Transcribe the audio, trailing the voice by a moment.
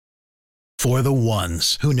For the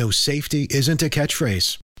ones who know safety isn't a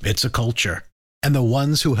catchphrase, it's a culture. And the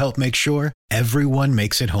ones who help make sure everyone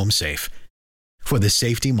makes it home safe. For the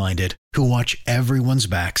safety-minded who watch everyone's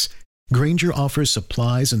backs, Grainger offers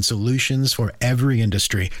supplies and solutions for every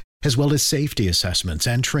industry, as well as safety assessments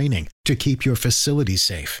and training to keep your facilities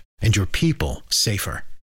safe and your people safer.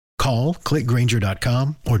 Call, click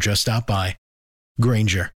Grainger.com, or just stop by.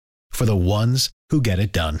 Grainger, for the ones who get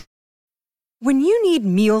it done. When you need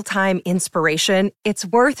mealtime inspiration, it's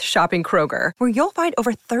worth shopping Kroger, where you'll find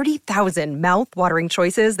over 30,000 mouth-watering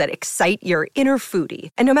choices that excite your inner foodie.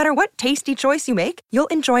 And no matter what tasty choice you make, you'll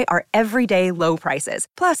enjoy our everyday low prices,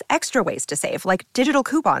 plus extra ways to save, like digital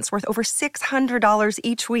coupons worth over $600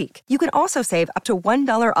 each week. You can also save up to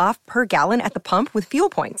 $1 off per gallon at the pump with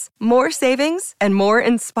fuel points. More savings and more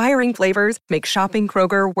inspiring flavors make shopping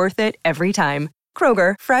Kroger worth it every time.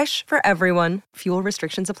 Kroger, fresh for everyone. Fuel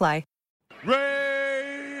restrictions apply.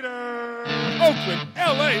 Raider! Oakland,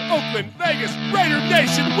 LA, Oakland, Vegas, Raider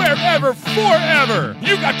Nation, wherever, forever!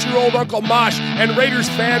 You got your old Uncle Mosh and Raiders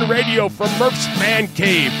Fan Radio from Murph's Fan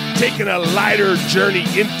Cave, taking a lighter journey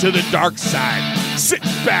into the dark side. Sit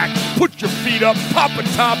back, put your feet up, pop a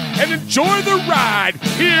top, and enjoy the ride.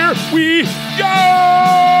 Here we go!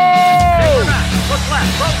 Look left,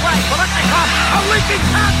 look right, Koleknikov, a leaking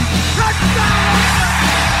pass, touchdown!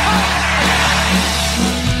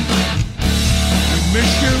 We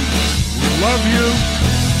miss you, we love you,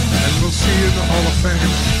 and we'll see you in the Hall of Fame.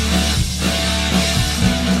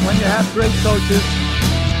 When you have great coaches,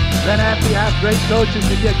 then after you have great coaches,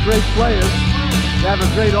 you get great players, you have a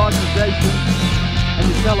great organization, and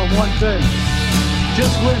you tell them one thing,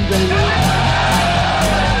 just win, baby.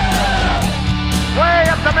 Way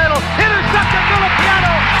up the middle, intercepted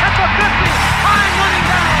Filipiano at the 50, time running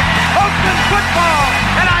down, Oakland football,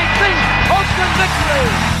 and I think Oakland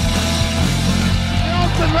victory.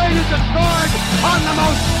 The Raiders have scored on the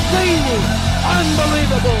most zany,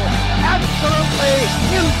 unbelievable, absolutely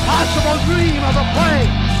impossible dream of a play.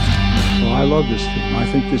 Well, I love this team. I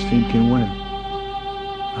think this team can win.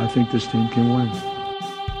 I think this team can win.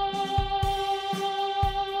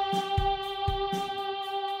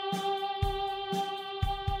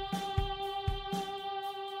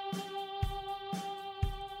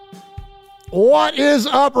 What is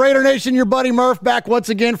up, Raider Nation? Your buddy Murph back once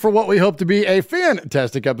again for what we hope to be a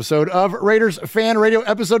fantastic episode of Raiders Fan Radio,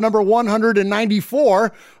 episode number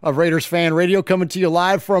 194 of Raiders Fan Radio, coming to you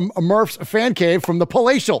live from Murph's Fan Cave, from the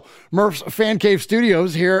palatial Murph's Fan Cave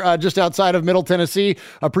studios here just outside of Middle Tennessee.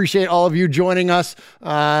 Appreciate all of you joining us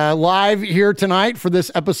live here tonight for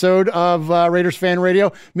this episode of Raiders Fan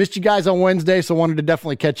Radio. Missed you guys on Wednesday, so wanted to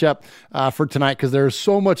definitely catch up for tonight because there's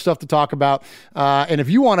so much stuff to talk about. And if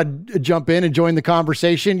you want to jump in and join the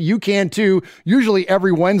conversation, you can too, usually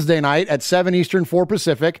every Wednesday night at 7 Eastern, 4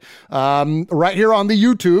 Pacific, right here on the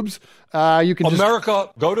YouTubes. You can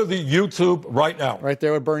go to the YouTube right now. Right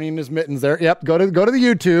there with Bernie and his mittens there. Yep. Go to the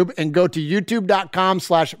YouTube and go to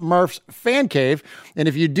youtube.com/Murph's Fan Cave. And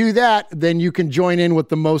if you do that, then you can join in with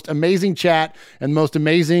the most amazing chat and most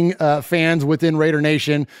amazing fans within Raider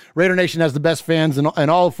Nation. Raider Nation has the best fans in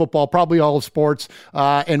all of football, probably all of sports.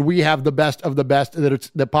 And we have the best of the best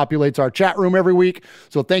that populates our chat room every week.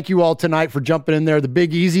 So thank you all tonight for jumping in there. The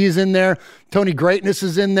Big Easy is in there. Tony Greatness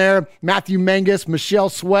is in there. Matthew Menges, Michelle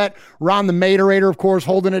Sweat, Ron the Materator, of course,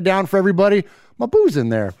 holding it down for everybody. My boo's in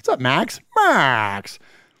there. What's up, Max? Max.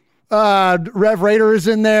 Rev Raider is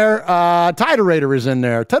in there. Tida Raider is in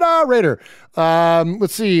there. Ta-da, Raider.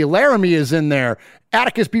 Let's see. Laramie is in there.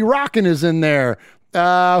 Atticus B. Rockin' is in there. Who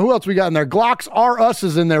else we got in there? Glocks R Us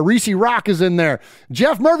is in there. Reese Rock is in there.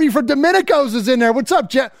 Jeff Murphy for Domenico's is in there. What's up,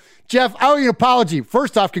 Jeff? Jeff, I owe you an apology.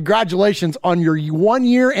 First off, congratulations on your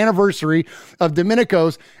 1-year anniversary of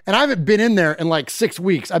Domenico's. And I haven't been in there in like 6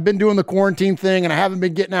 weeks. I've been doing the quarantine thing and I haven't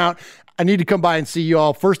been getting out. I need to come by and see you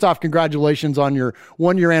all. First off, congratulations on your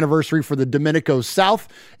 1-year anniversary for the Domenico's South.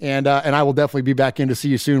 And I will definitely be back in to see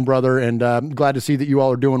you soon, brother. And glad to see that you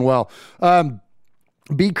all are doing well.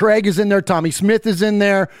 B. Craig is in there. Tommy Smith is in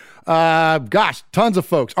there. Tons of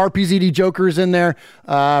folks. RPZD Joker is in there.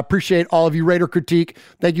 Appreciate all of you, Raider Critique.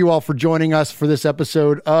 Thank you all for joining us for this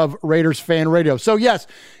episode of Raiders Fan Radio. So yes,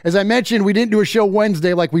 as I mentioned, we didn't do a show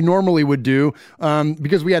Wednesday like we normally would do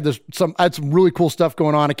because we had some really cool stuff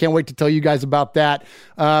going on. I can't wait to tell you guys about that.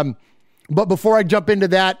 But before I jump into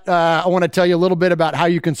that, I want to tell you a little bit about how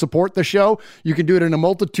you can support the show. You can do it in a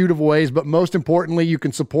multitude of ways, but most importantly, you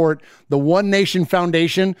can support the One Nation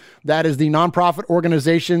Foundation. That is the nonprofit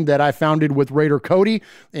organization that I founded with Raider Cody.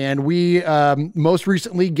 And we most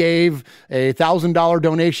recently gave a $1,000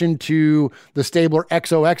 donation to the Stabler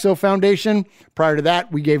XOXO Foundation. Prior to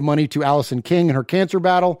that, we gave money to Allison King in her cancer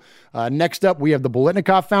battle. Next up, we have the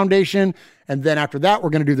Bolitnikoff Foundation. And then after that, we're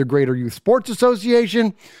going to do the Greater Youth Sports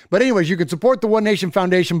Association. But anyways, you can support the One Nation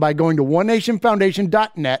Foundation by going to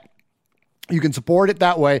onenationfoundation.net. You can support it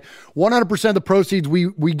that way. 100% of the proceeds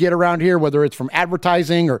we get around here, whether it's from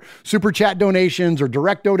advertising or super chat donations or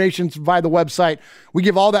direct donations via the website, we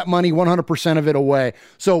give all that money, 100% of it away.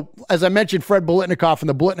 So as I mentioned, Fred Bolitnikoff and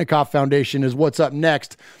the Bolitnikoff Foundation is what's up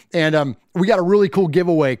next. And we got a really cool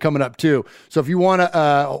giveaway coming up too. So if you want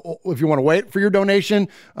to wait for your donation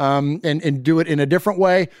and do it in a different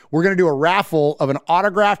way, we're going to do a raffle of an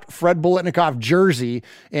autographed Fred Bolitnikoff jersey.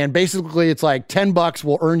 And basically it's like $10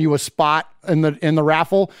 will earn you a spot in the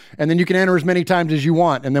raffle, and then you can enter as many times as you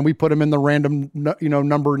want, and then we put them in the random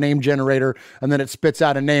number name generator, and then it spits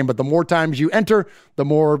out a name. But the more times you enter, the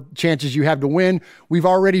more chances you have to win. We've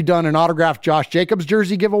already done an autographed Josh Jacobs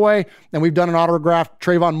jersey giveaway, and we've done an autographed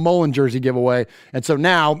Trayvon Mullen jersey giveaway. And so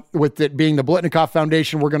now, with it being the Bolitnikoff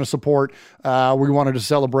Foundation, we're going to support. We wanted to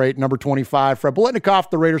celebrate number 25, Fred Bolitnikoff,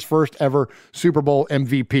 the Raiders' first ever Super Bowl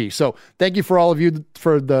MVP. So thank you for all of you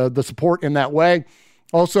for the support in that way.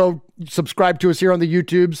 Also, subscribe to us here on the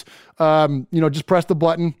YouTubes. Just press the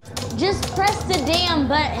button. Just press the damn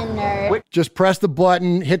button, nerd. Just press the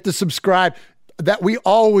button, hit the subscribe. That's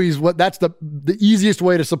the easiest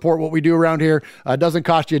way to support what we do around here. It doesn't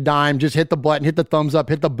cost you a dime. Just hit the button, hit the thumbs up,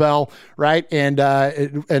 hit the bell, right? And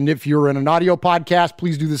if you're in an audio podcast,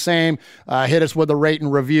 please do the same. Hit us with a rate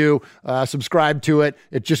and review. Subscribe to it.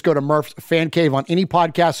 Just go to Murph's Fan Cave on any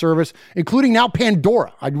podcast service, including now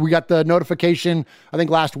Pandora. We got the notification, I think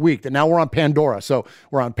last week, that now we're on Pandora. So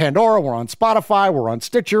we're on Pandora, we're on Spotify, we're on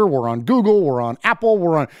Stitcher, we're on Google, we're on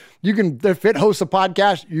Apple, if it hosts a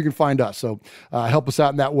podcast, you can find us. So help us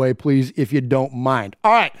out in that way, please, if you don't mind.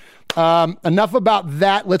 All right. Enough about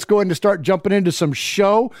that. Let's go ahead and start jumping into some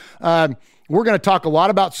show. We're going to talk a lot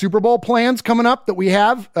about Super Bowl plans coming up that we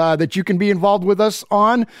have that you can be involved with us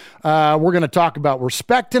on. We're going to talk about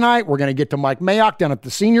respect tonight. We're going to get to Mike Mayock down at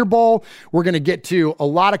the Senior Bowl. We're going to get to a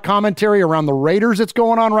lot of commentary around the Raiders that's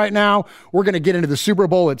going on right now. We're going to get into the Super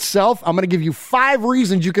Bowl itself. I'm going to give you 5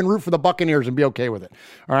 reasons you can root for the Buccaneers and be okay with it.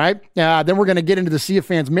 All right. Then we're going to get into the Sea of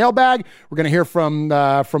Fans mailbag. We're going to hear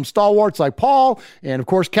from stalwarts like Paul and, of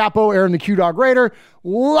course, Capo, Aaron the Q-Dog Raider.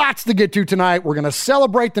 Lots to get to tonight. We're going to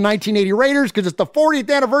celebrate the 1980 Raiders because it's the 40th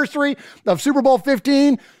anniversary of Super Bowl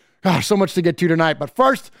 15. Gosh, so much to get to tonight. But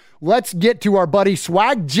first, let's get to our buddy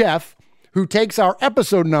Swag Jeff, who takes our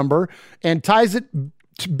episode number and ties it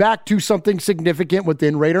back to something significant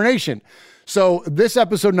within Raider Nation. So this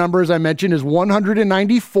episode number, as I mentioned, is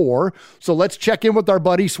 194. So let's check in with our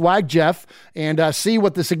buddy Swag Jeff and see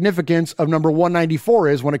what the significance of number 194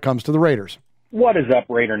 is when it comes to the Raiders. What is up,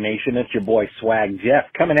 Raider Nation? It's your boy Swag Jeff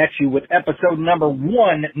coming at you with episode number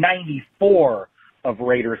 194 of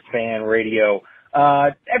Raiders Fan Radio.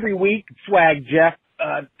 Every week, Swag Jeff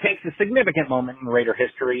takes a significant moment in Raider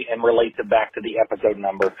history and relates it back to the episode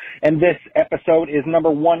number. And this episode is number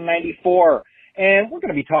 194. And we're going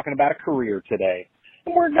to be talking about a career today.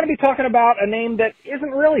 And we're going to be talking about a name that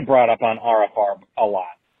isn't really brought up on RFR a lot.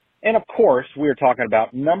 And, of course, we're talking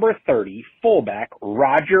about number 30, fullback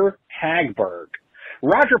Roger Hagberg.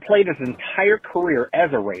 Roger played his entire career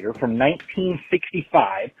as a Raider from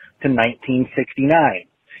 1965 to 1969.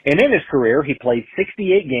 And in his career, he played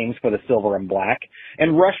 68 games for the Silver and Black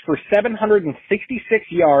and rushed for 766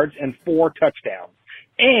 yards and 4 touchdowns.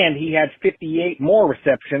 And he had 58 more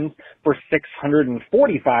receptions for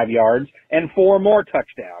 645 yards and 4 more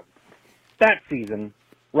touchdowns. That season,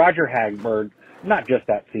 Roger Hagberg, not just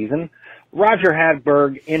that season, Roger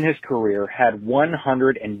Hagberg in his career had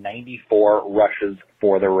 194 rushes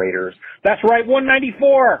for the Raiders. That's right,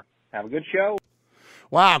 194. Have a good show.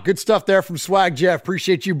 Wow, good stuff there from Swag Jeff.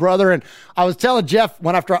 Appreciate you, brother. And I was telling Jeff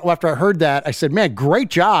after I heard that, I said, man, great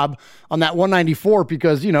job on that 194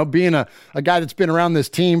 because, being a guy that's been around this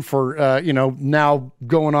team for, now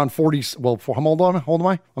going on 40, how old am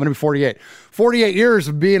I? I'm going to be 48. 48 years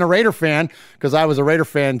of being a Raider fan because I was a Raider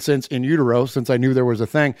fan since in utero, since I knew there was a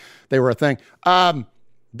thing. They were a thing.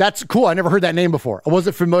 That's cool. I never heard that name before. I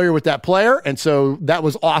wasn't familiar with that player, and so that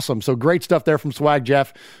was awesome. So great stuff there from Swag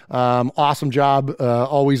Jeff. Awesome job,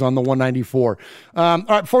 always on the 194. All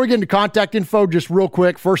right, before we get into contact info, just real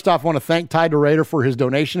quick, first off, I want to thank Ty DeRader for his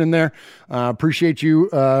donation in there. Appreciate you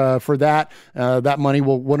for that. That money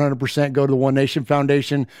will 100% go to the One Nation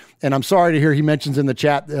Foundation, and I'm sorry to hear he mentions in the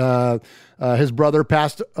chat his brother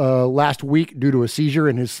passed last week due to a seizure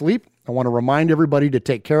in his sleep. I want to remind everybody to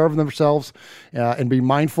take care of themselves and be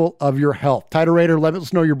mindful of your health. Ty DeRader, let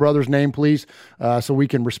us know your brother's name, please, so we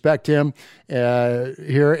can respect him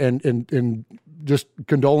here, and just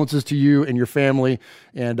condolences to you and your family.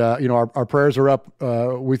 And our prayers are up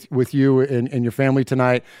with you and your family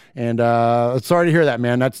tonight. And sorry to hear that,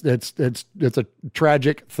 man. It's a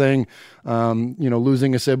tragic thing,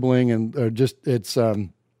 losing a sibling, and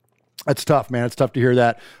it's tough, man. It's tough to hear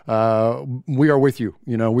that. We are with you.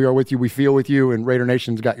 We are with you. We feel with you, and Raider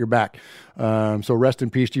Nation's got your back. So rest in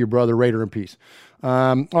peace to your brother, Raider in peace.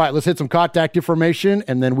 All right, let's hit some contact information,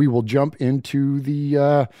 and then we will jump into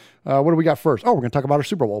the, what do we got first? Oh, we're going to talk about our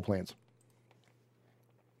Super Bowl plans.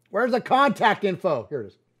 Where's the contact info? Here it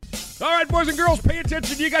is. All right, boys and girls, pay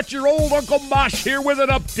attention. You got your old Uncle Mosh here with an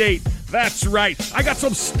update. That's right. I got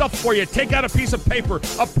some stuff for you. Take out a piece of paper,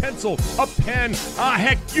 a pencil, a pen.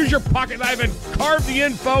 Heck, use your pocket knife and carve the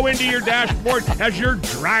info into your dashboard as you're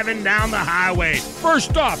driving down the highway.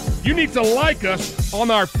 First off, you need to like us on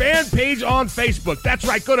our fan page on Facebook. That's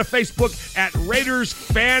right. Go to Facebook at Raiders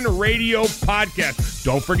Fan Radio Podcast.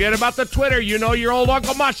 Don't forget about the Twitter. You know your old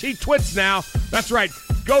Uncle Mosh, he twits now. That's right.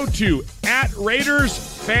 Go to at Raiders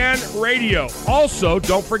Fan Radio. Also,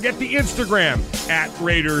 don't forget the Instagram at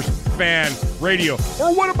Raiders Fan Radio.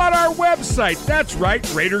 Or what about our website? That's right,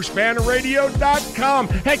 RaidersFanRadio.com.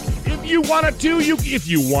 Heck, if you want to,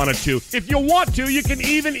 you can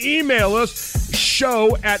even email us,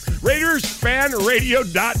 show at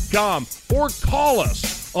RaidersFanRadio.com, or call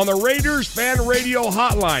us on the Raiders Fan Radio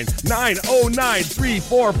hotline,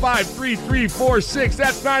 909-345-3346.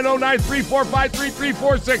 That's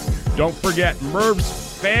 909-345-3346. Don't forget Merv's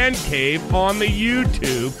Fan Cave on the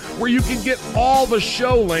YouTube, where you can get all the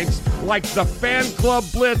show links like the Fan Club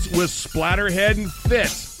Blitz with Splatterhead and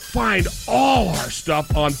Fitz. Find all our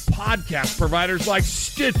stuff on podcast providers like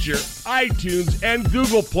Stitcher, iTunes, and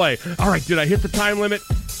Google Play. All right, did I hit the time limit?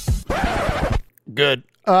 Good.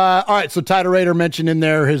 All right, so Ty DeRader mentioned in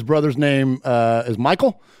there his brother's name is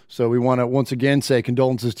Michael. So we want to once again say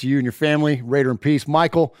condolences to you and your family. Raider in peace,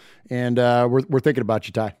 Michael. And we're thinking about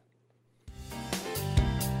you, Ty.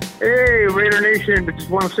 Hey, Raider Nation. I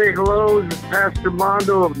just want to say hello. This is Pastor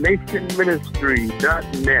Mondo of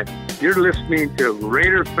NationMinistry.net. You're listening to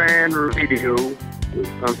Raider Fan Radio with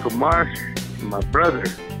Uncle Mosh and my brother,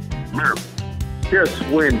 Murph. Just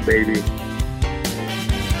win, baby.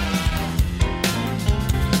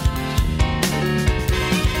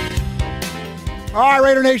 All right,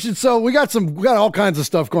 Raider Nation. So we got all kinds of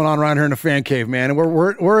stuff going on around here in the fan cave, man. And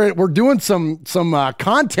we're doing some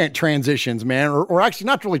content transitions, man. Or actually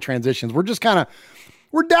not really transitions. We're just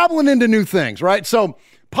we're dabbling into new things, right? So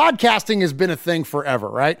podcasting has been a thing forever,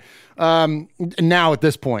 right? Now at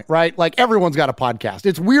this point, right? Like everyone's got a podcast.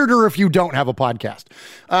 It's weirder if you don't have a podcast.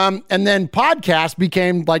 And then podcast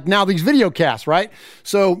became like now these video casts, right?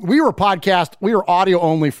 So we were audio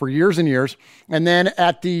only for years and years. And then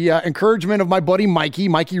at the encouragement of my buddy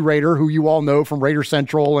Mikey Raider, who you all know from Raider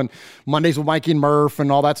Central and Mondays with Mikey and Murph and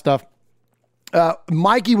all that stuff.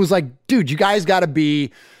 Mikey was like, dude, you guys got to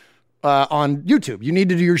be on YouTube. You need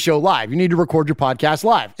to do your show live. You need to record your podcast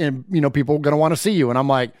live. And, people are going to want to see you. And I'm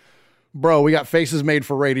like, bro, we got faces made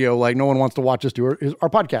for radio. Like no one wants to watch us do our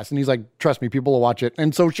podcast. And he's like, trust me, people will watch it.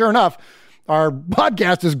 And so sure enough, our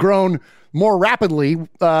podcast has grown more rapidly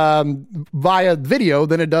via video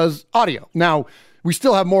than it does audio. Now, we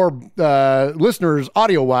still have more listeners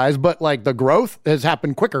audio-wise, but like the growth has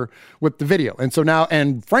happened quicker with the video. And so now,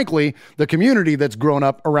 and frankly, the community that's grown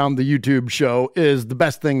up around the YouTube show is the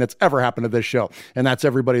best thing that's ever happened to this show. And that's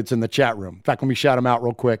everybody that's in the chat room. In fact, let me shout them out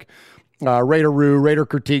real quick. Raider Roo, Raider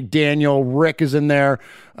Critique, Daniel, Rick is in there,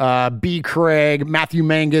 B. Craig, Matthew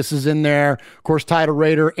Mangus is in there, of course, Ty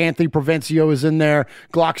DeRader, Anthony Provencio is in there,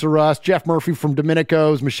 Gloxerus, Jeff Murphy from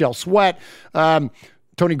Domenico's, Michelle Sweat,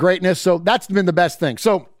 Tony Greatness. So that's been the best thing.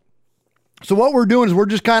 So what we're doing is we're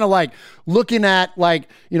just kind of like looking at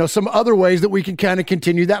some other ways that we can kind of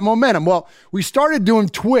continue that momentum. Well, we started doing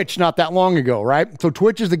Twitch not that long ago, right? So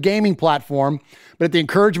Twitch is the gaming platform, but at the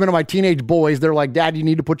encouragement of my teenage boys, they're like, Dad, you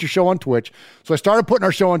need to put your show on Twitch. So I started putting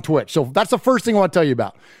our show on Twitch. So that's the first thing I want to tell you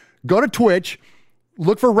about. Go to Twitch,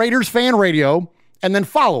 look for Raiders Fan Radio, and then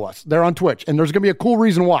follow us there on Twitch. And there's going to be a cool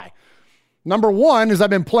reason why. Number one is I've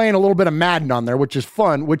been playing a little bit of Madden on there, which is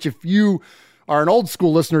fun, which if you are an old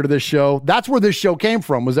school listener to this show, that's where this show came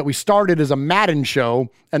from, was that we started as a Madden show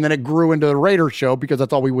and then it grew into the Raiders show because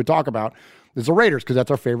that's all we would talk about is the Raiders because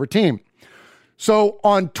that's our favorite team. So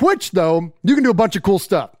on Twitch, though, you can do a bunch of cool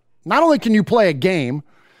stuff. Not only can you play a game,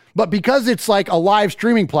 but because it's like a live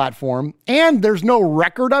streaming platform and there's no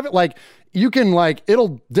record of it, like you can like,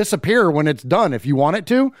 it'll disappear when it's done if you want it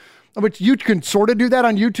to, which you can sort of do that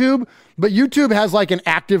on YouTube, but YouTube has like an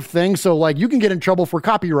active thing. So like you can get in trouble for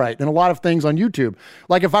copyright and a lot of things on YouTube.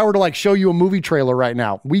 Like if I were to like show you a movie trailer right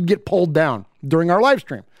now, we'd get pulled down during our live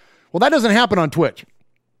stream. Well, that doesn't happen on Twitch.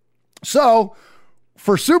 So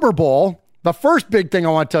for Super Bowl, the first big thing I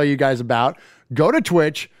want to tell you guys about, go to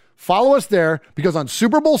Twitch, follow us there, because on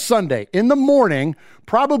Super Bowl Sunday in the morning,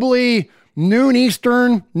 probably noon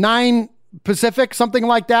Eastern, 9 Pacific, something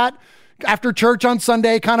like that, after church on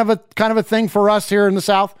Sunday, kind of a thing for us here in the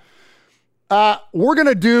South. We're going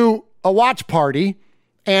to do a watch party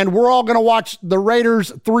and we're all going to watch the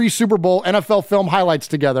Raiders 3 Super Bowl NFL film highlights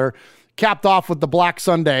together, capped off with the Black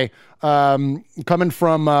Sunday, coming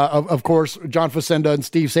from, of course, John Facenda and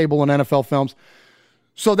Steve Sable and NFL Films.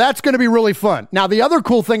 So that's going to be really fun. Now, the other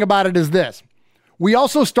cool thing about it is this. We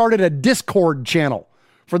also started a Discord channel.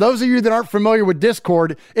 For those of you that aren't familiar with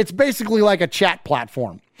Discord, it's basically like a chat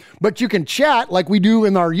platform. But you can chat like we do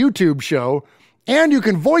in our YouTube show, and you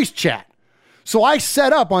can voice chat. So I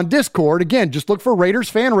set up on Discord, again, just look for Raiders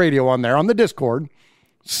Fan Radio on there on the Discord.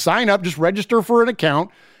 Sign up, just register for an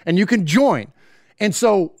account, and you can join. And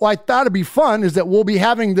so what I thought it'd be fun is that we'll be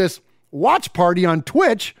having this watch party on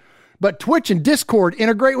Twitch, but Twitch and Discord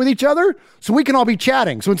integrate with each other so we can all be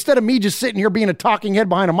chatting. So instead of me just sitting here being a talking head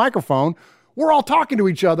behind a microphone, we're all talking to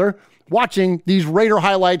each other, watching these Raider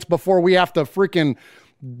highlights before we have to freaking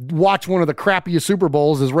watch one of the crappiest Super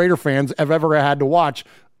Bowls as Raider fans have ever had to watch,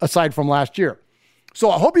 aside from last year. So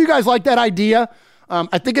I hope you guys like that idea.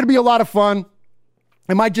 I think it'll be a lot of fun.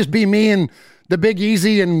 It might just be me and the Big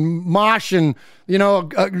Easy and Mosh and, you know,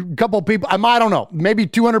 a couple of people. I don't know. Maybe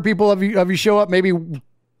 200 people of you show up. Maybe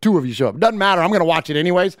 2 of you show up. Doesn't matter. I'm going to watch it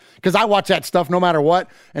anyways because I watch that stuff no matter what.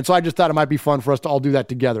 And so I just thought it might be fun for us to all do that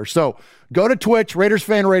together. So go to Twitch, Raiders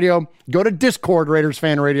Fan Radio. Go to Discord, Raiders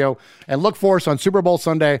Fan Radio. And look for us on Super Bowl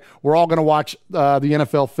Sunday. We're all going to watch the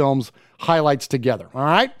NFL Films highlights together. All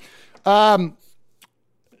right?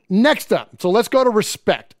 Next up. So let's go to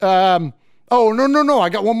respect. No. I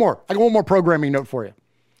got one more. I got one more programming note for you.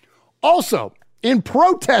 Also, in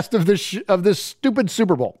protest of this stupid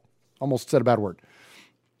Super Bowl. Almost said a bad word.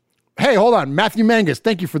 Hey, hold on. Matthew Mangus,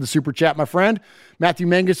 thank you for the super chat, my friend. Matthew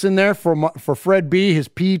Mangus in there for Fred B., his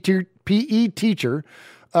PE teacher,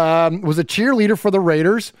 was a cheerleader for the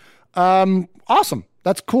Raiders. Awesome.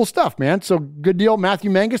 That's cool stuff, man. So good deal. Matthew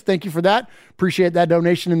Mangus, thank you for that. Appreciate that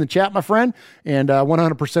donation in the chat, my friend. And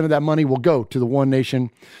 100% of that money will go to the One Nation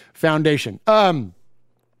Foundation. Okay.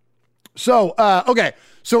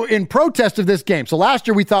 So in protest of this game, so last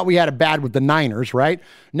year we thought we had it bad with the Niners, right?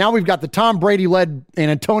 Now we've got the Tom Brady-led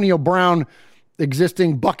and Antonio Brown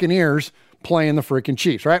existing Buccaneers playing the freaking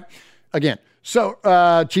Chiefs, right? Again,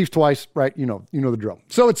 so Chiefs twice, right? You know the drill.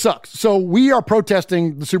 So it sucks. So we are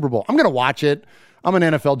protesting the Super Bowl. I'm going to watch it. I'm an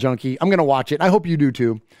NFL junkie. I'm going to watch it. I hope you do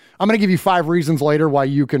too. I'm going to give you 5 reasons later why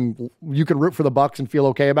you can root for the Bucs and feel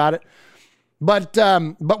okay about it. But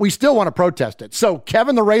we still want to protest it. So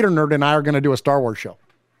Kevin the Raider Nerd and I are going to do a Star Wars show.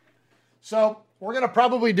 So we're going to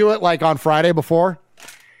probably do it like on Friday before.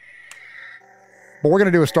 But we're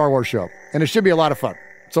going to do a Star Wars show. And it should be a lot of fun.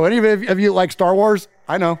 So any of you like Star Wars?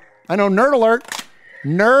 I know. Nerd alert.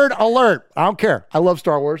 Nerd alert. I don't care. I love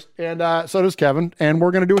Star Wars. And so does Kevin. And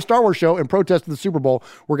we're going to do a Star Wars show in protest of the Super Bowl.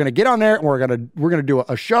 We're going to get on there and we're going to do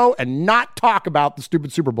a show and not talk about the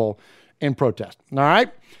stupid Super Bowl in protest. All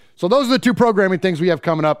right? So those are the 2 programming things we have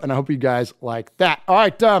coming up, and I hope you guys like that. All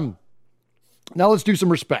right, now let's do some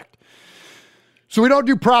respect. So we don't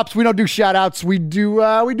do props, we don't do shout outs, we do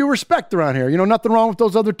respect around here. You know, nothing wrong with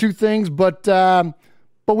those other 2 things, but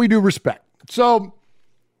we do respect. So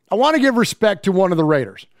I want to give respect to one of the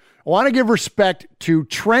Raiders. I want to give respect to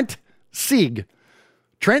Trent Sieg.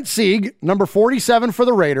 Trent Sieg, number 47 for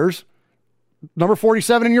the Raiders, number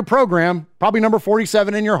 47 in your program, probably number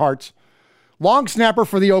 47 in your hearts. Long snapper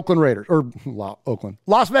for the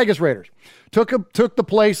Las Vegas Raiders. Took the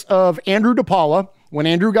place of Andrew DePaula when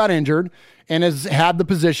Andrew got injured and has had the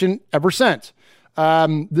position ever since.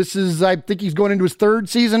 This is, I think he's going into his 3rd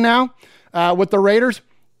season now with the Raiders.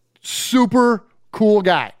 Super cool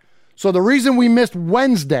guy. So the reason we missed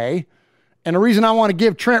Wednesday and the reason I want to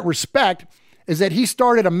give Trent respect is that he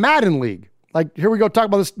started a Madden league. Like, here we go, talk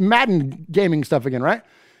about this Madden gaming stuff again, right?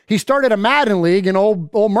 he started a Madden league, and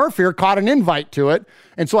old Murph here caught an invite to it.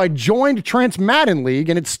 And so I joined Trent's Madden league,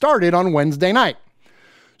 and it started on Wednesday night.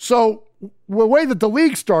 So the way that the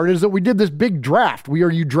league started is that we did this big draft.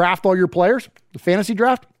 You draft all your players, the fantasy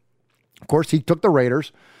draft. Of course, he took the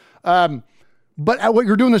Raiders. But what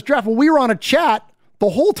you're doing this draft, well, we were on a chat the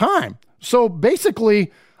whole time. So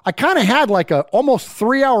basically, I kind of had like a almost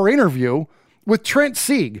 3-hour interview with Trent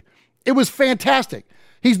Sieg. It was fantastic.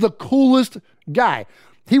 He's the coolest guy.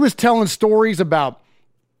 He was telling stories about,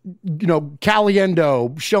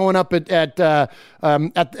 Caliendo showing up at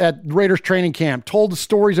Raiders training camp, told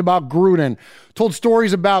stories about Gruden, told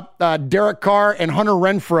stories about Derek Carr and Hunter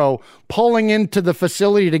Renfrow pulling into the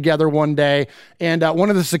facility together one day. And one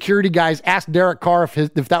of the security guys asked Derek Carr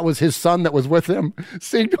if that was his son that was with him.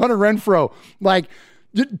 Seeing Hunter Renfrow,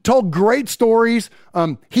 told great stories.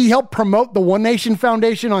 He helped promote the One Nation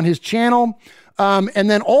Foundation on his channel. And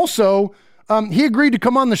then also, he agreed to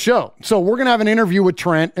come on the show. So we're going to have an interview with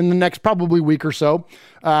Trent in the next probably week or so.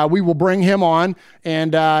 We will bring him on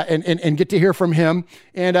and get to hear from him.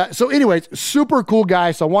 And so anyways, super cool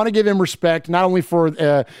guy. So I want to give him respect, not only for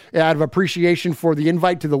out of appreciation for the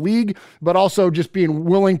invite to the league, but also just being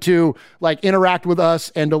willing to interact with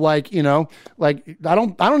us and to I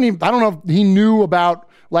don't know if he knew about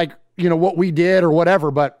what we did or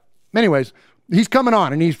whatever, but anyways, he's coming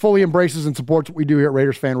on and he fully embraces and supports what we do here at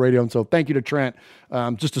Raiders Fan Radio. And so thank you to Trent.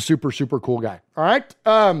 Just a super, super cool guy. All right.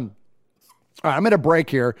 I'm at a break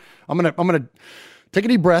here. I'm going to take a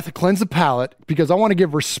deep breath, cleanse the palate, because I want to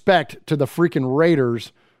give respect to the freaking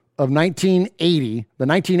Raiders of 1980. The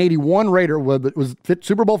 1981 Raider was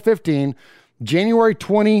Super Bowl 15, January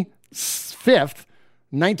 25th,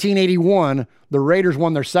 1981. The Raiders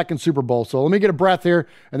won their second Super Bowl. So let me get a breath here,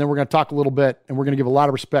 and then we're going to talk a little bit, and we're going to give a lot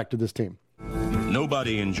of respect to this team.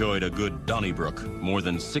 Nobody enjoyed a good Donnybrook more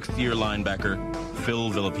than sixth-year linebacker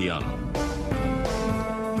Phil Villapiano.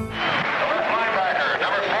 Linebacker,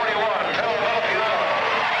 number 41, Phil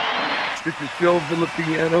Villapiano. This is Phil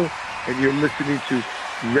Villapiano, and you're listening to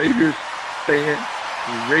Raiders Fan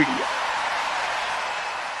Radio.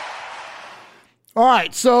 All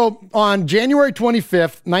right, so on January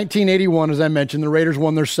 25th, 1981, as I mentioned, the Raiders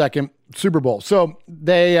won their second Super Bowl. So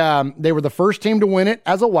they were the first team to win it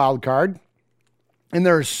as a wild card. And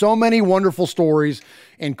there are so many wonderful stories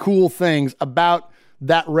and cool things about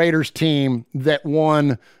that Raiders team that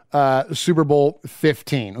won Super Bowl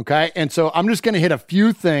 15, okay? And so I'm just going to hit a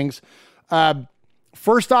few things.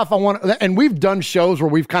 First off, and we've done shows where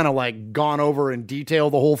we've kind of gone over in detail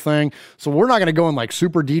the whole thing. So we're not going to go in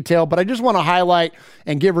super detail, but I just want to highlight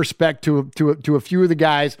and give respect to a few of the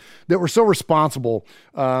guys that were so responsible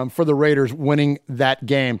for the Raiders winning that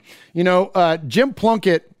game. Jim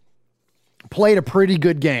Plunkett played a pretty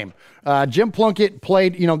good game. Jim Plunkett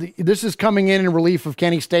played, this is coming in relief of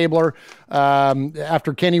Kenny Stabler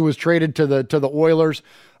after Kenny was traded to the Oilers.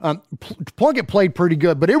 Plunkett played pretty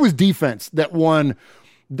good, but it was defense that won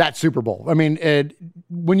that Super Bowl. I mean,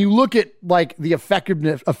 when you look at the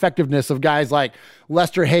effectiveness of guys like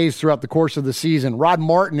Lester Hayes throughout the course of the season, Rod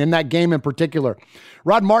Martin in that game in particular.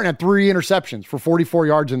 Rod Martin had 3 interceptions for 44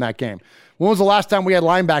 yards in that game. When was the last time we had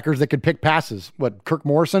linebackers that could pick passes? Kirk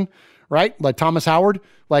Morrison? Right? Like Thomas Howard.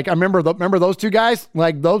 I remember those two guys, we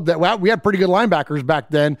had pretty good linebackers back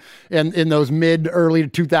then in those early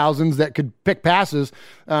 2000s that could pick passes.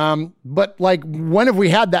 But when have we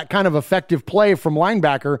had that kind of effective play from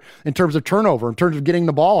linebacker in terms of turnover, in terms of getting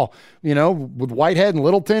the ball, with Whitehead and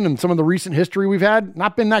Littleton and some of the recent history we've had?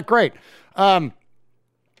 Not been that great. But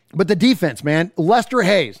the defense, man, Lester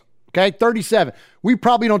Hayes, okay, 37. We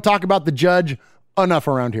probably don't talk about the Judge enough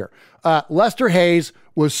around here. Lester Hayes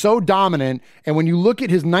was so dominant, and when you look at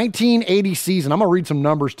his 1980 season, I'm going to read some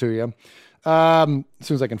numbers to you as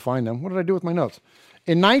soon as I can find them. What did I do with my notes?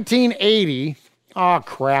 In 1980, oh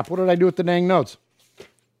crap, what did I do with the dang notes?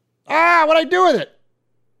 What did I do with it?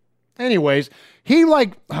 Anyways, he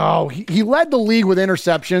led the league with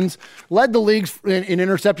interceptions, led the league in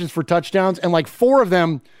interceptions for touchdowns, and 4 of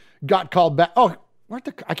them got called back. Oh,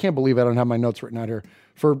 I can't believe I don't have my notes written out here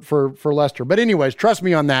for Lester. But anyways, trust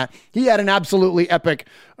me on that. He had an absolutely epic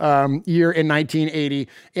year in 1980.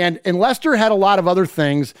 And Lester had a lot of other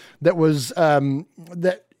things that was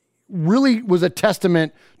that really was a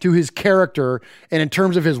testament to his character and in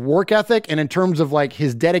terms of his work ethic and in terms of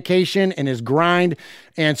his dedication and his grind.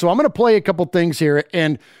 And so I'm going to play a couple things here.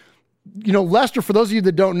 And Lester, for those of you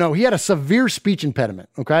that don't know, he had a severe speech impediment,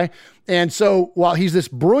 okay? And so while he's this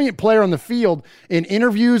brilliant player on the field, in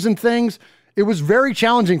interviews and things, it was very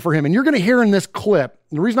challenging for him. And you're going to hear in this clip,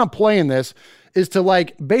 the reason I'm playing this is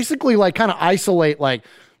to basically kind of isolate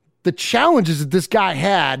the challenges that this guy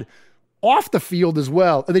had off the field as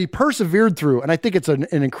well, that he persevered through. And I think it's an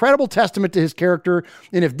incredible testament to his character.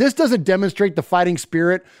 And if this doesn't demonstrate the fighting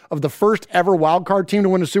spirit of the first ever wild card team to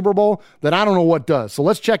win a Super Bowl, then I don't know what does. So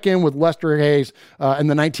let's check in with Lester Hayes in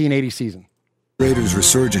the 1980 season. Raiders'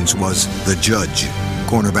 resurgence was the judge,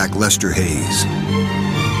 cornerback Lester Hayes.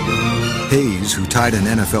 Hayes, who tied an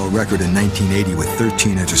NFL record in 1980 with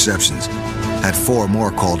 13 interceptions, had 4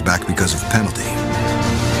 more called back because of penalty.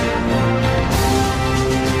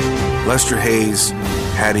 Lester Hayes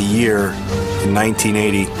had a year in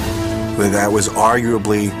 1980 that was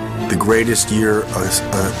arguably the greatest year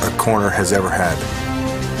a corner has ever had.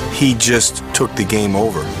 He just took the game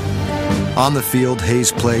over. On the field,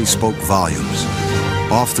 Hayes' play spoke volumes.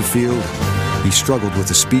 Off the field, he struggled with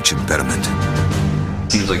a speech impediment.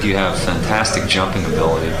 Seems like you have fantastic jumping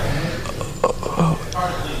ability.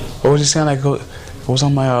 What was it saying? Like, what was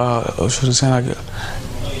on my? What was it saying?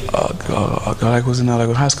 Like was in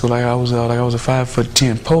high school. Like I was a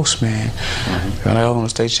 5'10" post man. Mm-hmm. And I was on the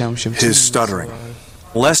state championship. His stuttering.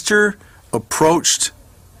 Lester approached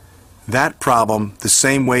that problem the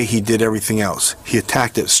same way he did everything else. He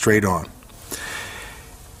attacked it straight on.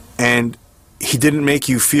 And he didn't make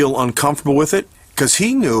you feel uncomfortable with it because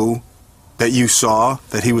he knew that you saw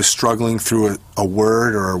that he was struggling through a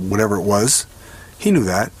word or whatever it was. He knew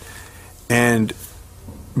that.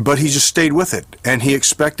 But he just stayed with it, and he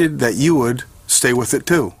expected that you would stay with it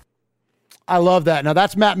too. I love that. Now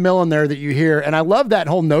that's Matt Millen there that you hear, and I love that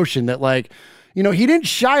whole notion that, like, you know, he didn't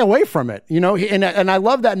shy away from it, you know, and I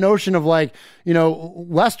love that notion of, like, you know,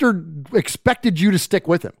 Lester expected you to stick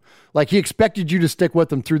with him. Like, he expected you to stick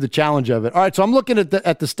with him through the challenge of it. All right, so I'm looking at the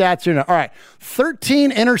stats here now. All right,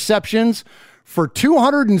 13 interceptions for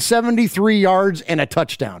 273 yards and a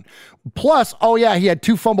touchdown. Plus, oh yeah, he had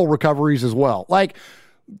 2 fumble recoveries as well. Like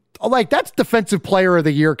that's defensive player of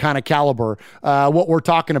the year kind of caliber, what we're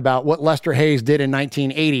talking about, what Lester Hayes did in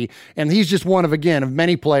 1980. And he's just one of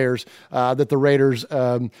many players that the Raiders,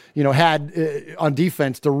 had on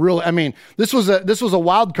defense to really, I mean, this was a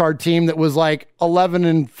wild card team that was like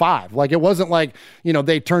 11-5. Like, it wasn't like, you know,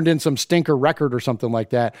 they turned in some stinker record or something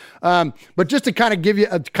like that. But just to kind of give you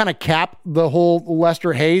kind of cap the whole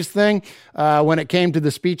Lester Hayes thing, when it came to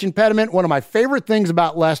the speech impediment, one of my favorite things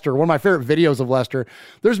about Lester, one of my favorite videos of Lester,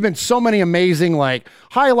 there's been so many amazing like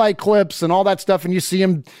highlight clips and all that stuff, and you see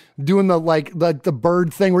him doing the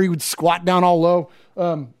bird thing where he would squat down all low.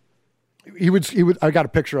 He would I got a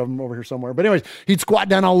picture of him over here somewhere, but anyways, he'd squat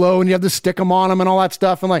down all low and you have to stick him on him and all that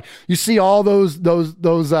stuff, and like you see all those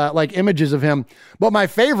like images of him. But my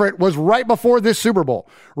favorite was right before this Super Bowl,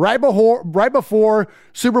 right before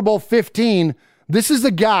Super Bowl 15. This is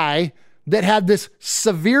the guy that had this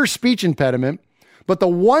severe speech impediment, but the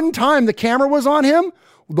one time the camera was on him,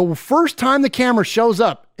 the first time the camera shows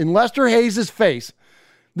up in Lester Hayes' face,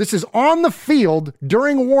 this is on the field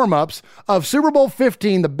during warm-ups of Super Bowl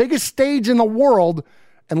 15, the biggest stage in the world.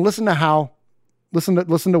 And listen to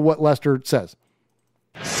what Lester says.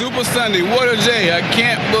 Super Sunday, what a day. I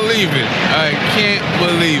can't believe it. I can't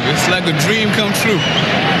believe it. It's like a dream come true.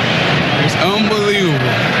 It's unbelievable.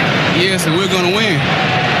 Yes, and we're going to win.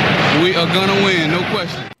 We are going to win, no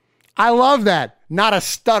question. I love that. Not a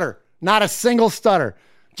stutter. Not a single stutter.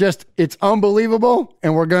 Just, it's unbelievable,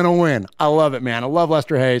 and we're going to win. I love it, man. I love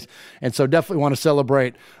Lester Hayes, and so definitely want to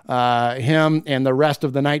celebrate him and the rest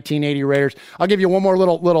of the 1980 Raiders. I'll give you one more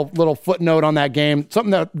little footnote on that game.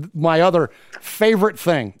 Something that my other favorite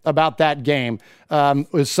thing about that game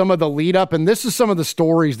was some of the lead up, and this is some of the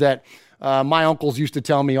stories that my uncles used to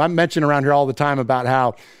tell me. I mention around here all the time about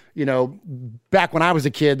how, you know, back when I was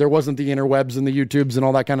a kid, there wasn't the interwebs and the YouTubes and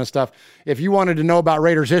all that kind of stuff. If you wanted to know about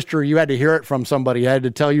Raiders history, you had to hear it from somebody. I had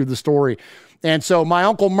to tell you the story. And so my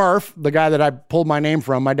Uncle Murph, the guy that I pulled my name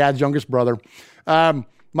from, my dad's youngest brother, my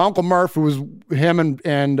Uncle Murph, who was him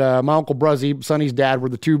and my Uncle Bruzzy, Sonny's dad, were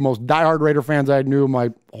the two most diehard Raider fans I knew in my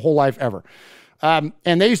whole life ever. And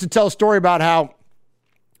they used to tell a story about how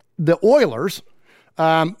the Oilers,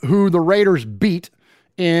 who the Raiders beat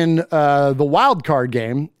in the wild card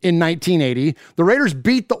game in 1980, the Raiders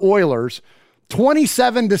beat the Oilers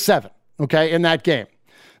 27-7, okay, in that game.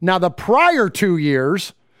 Now, the prior 2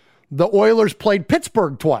 years, the Oilers played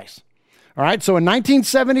Pittsburgh twice. All right, so in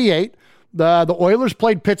 1978, the Oilers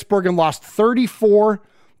played Pittsburgh and lost 34-3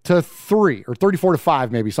 or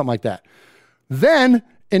 34-5, maybe, something like that. Then,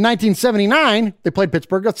 in 1979, they played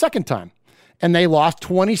Pittsburgh a second time, and they lost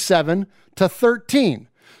 27-13.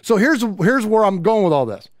 So here's where I'm going with all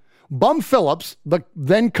this. Bum Phillips, the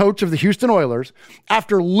then coach of the Houston Oilers,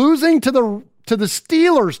 after losing to the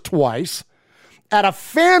Steelers twice at a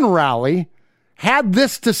fan rally, had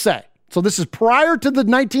this to say. So this is prior to the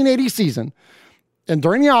 1980 season. And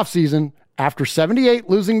during the offseason, after 78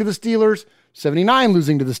 losing to the Steelers, 79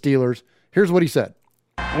 losing to the Steelers, here's what he said.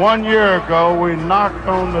 1 year ago, we knocked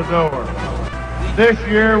on the door. This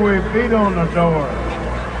year, we beat on the door.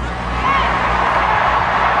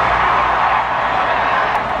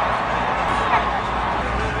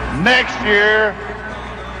 Next year,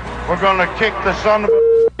 we're going to kick the son of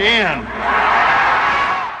a in.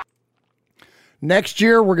 Next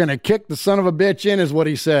year, we're going to kick the son of a bitch in, is what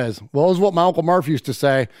he says. Well, is what my Uncle Murph used to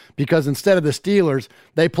say, because instead of the Steelers,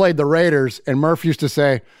 they played the Raiders, and Murph used to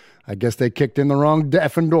say, I guess they kicked in the wrong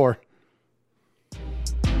effing door.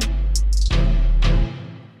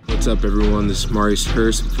 What's up, everyone? This is Maurice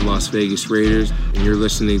Hurst with the Las Vegas Raiders, and you're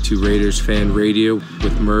listening to Raiders Fan Radio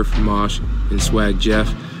with Murph, Mosh, and Swag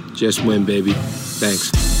Jeff. Just win, baby.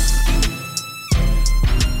 Thanks.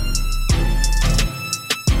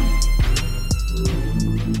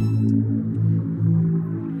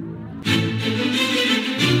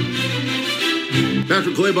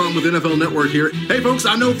 Patrick Claybon with NFL Network here. Hey, folks,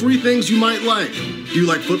 I know 3 things you might like. Do you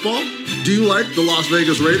like football? Do you like the Las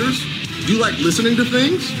Vegas Raiders? Do you like listening to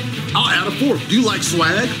things? I'll add a 4th. Do you like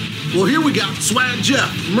swag? Well, here we got Swag Jeff,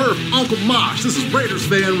 Murph, Uncle Mosh. This is Raiders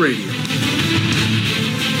Fan Radio.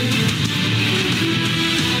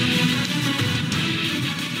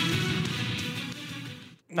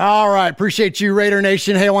 All right. Appreciate you, Raider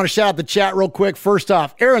Nation. Hey, I want to shout out the chat real quick. First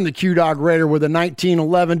off, Aaron the Q-Dog Raider with a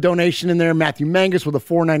 1911 donation in there. Matthew Mangus with a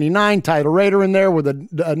 $4.99. Tyler Raider in there with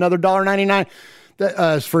another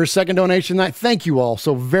 $1.99 for his second donation tonight. Thank you all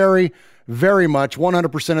so very, very much.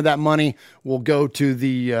 100% of that money will go to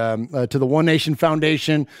the One Nation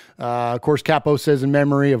Foundation. Of course, Capo says in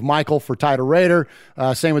memory of Michael for Ty to Raider.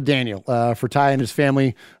 Same with Daniel for Ty and his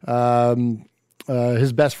family.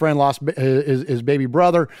 His best friend lost his baby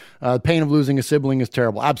brother. The pain of losing a sibling is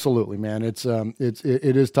terrible. Absolutely, man. It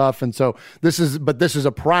is tough. And so this is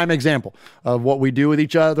a prime example of what we do with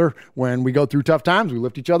each other when we go through tough times. We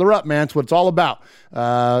lift each other up, man. It's what it's all about.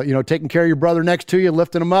 Taking care of your brother next to you,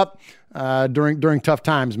 lifting him up during tough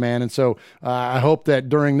times, man. And so I hope that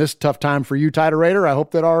during this tough time for you, Ty to Raider, I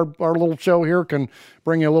hope that our little show here can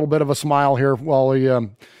bring you a little bit of a smile here while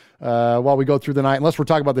we go through the night, unless we're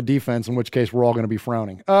talking about the defense, in which case we're all going to be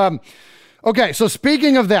frowning. Okay, so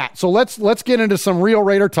speaking of that, so let's get into some real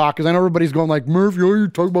Raider talk, because I know everybody's going like, Murph, you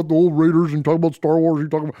talk about the old Raiders and talk about Star Wars.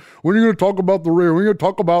 When are you going to talk about the Raiders? When are you going to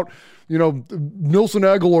talk about, Nelson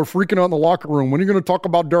Aguilar freaking out in the locker room? When are you going to talk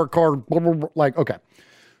about Derek Carr? Blah, blah, blah. Like, okay.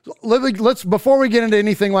 So let's, before we get into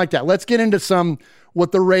anything like that, let's get into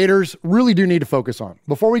what the Raiders really do need to focus on.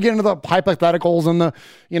 Before we get into the hypotheticals and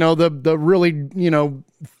the really,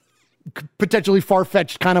 potentially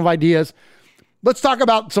far-fetched kind of ideas, let's talk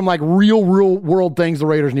about some real world things the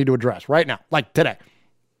Raiders need to address right now, like today.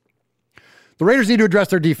 The Raiders need to address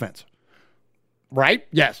their defense, right?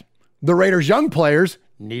 Yes. The Raiders' young players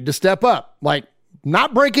need to step up.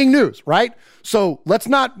 Not breaking news, right? So let's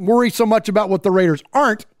not worry so much about what the Raiders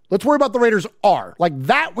aren't. Let's worry about the Raiders are.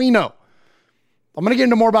 That we know. I'm going to get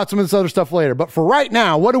into more about some of this other stuff later. But for right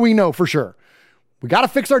now, what do we know for sure? We got to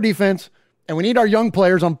fix our defense. And we need our young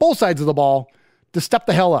players on both sides of the ball to step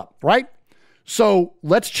the hell up, right? So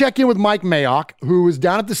let's check in with Mike Mayock, who is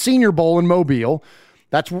down at the Senior Bowl in Mobile.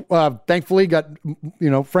 That's thankfully got,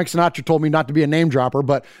 Frank Sinatra told me not to be a name dropper,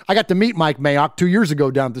 but I got to meet Mike Mayock 2 years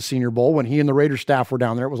ago down at the Senior Bowl when he and the Raiders staff were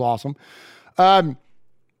down there. It was awesome.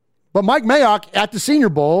 But Mike Mayock at the Senior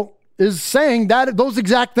Bowl is saying those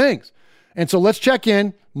exact things. And so let's check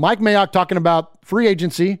in. Mike Mayock talking about free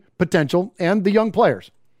agency potential and the young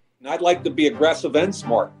players. I'd like to be aggressive and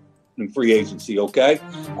smart in free agency, okay?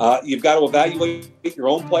 You've got to evaluate your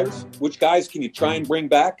own players. Which guys can you try and bring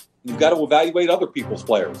back? You've got to evaluate other people's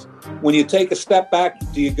players. When you take a step back,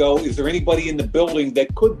 do you go, is there anybody in the building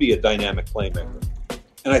that could be a dynamic playmaker?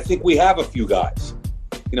 And I think we have a few guys.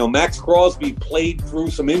 Max Crosby played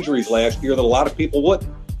through some injuries last year that a lot of people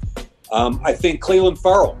wouldn't. I think Clelin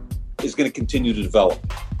Ferrell is going to continue to develop.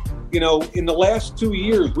 In the last 2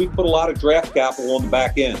 years, we've put a lot of draft capital on the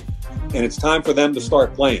back end, and it's time for them to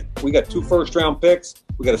start playing. We got 2 first-round picks.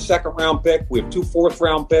 We got a second-round pick. We have 2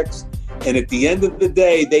 fourth-round picks. And at the end of the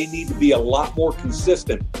day, they need to be a lot more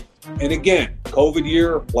consistent. And again, COVID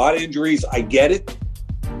year, a lot of injuries. I get it,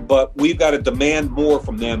 but we've got to demand more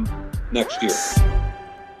from them next year.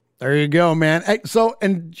 There you go, man. So,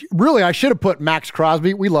 and really, I should have put Max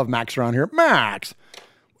Crosby. We love Max around here. Max.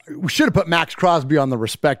 We should have put Max Crosby on the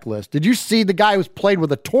respect list. Did you see the guy who was played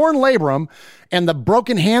with a torn labrum and the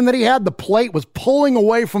broken hand that he had? The plate was pulling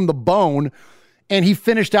away from the bone, and he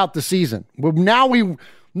finished out the season.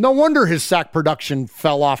 No wonder his sack production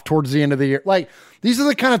fell off towards the end of the year. These are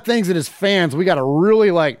the kind of things that as fans, we got to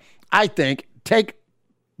really, I think, take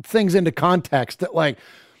things into context that, like,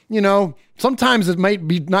 you know, sometimes it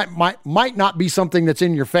might not be something that's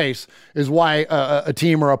in your face is why a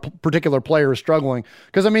team or a particular player is struggling.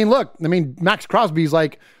 Because, I mean, look, Max Crosby's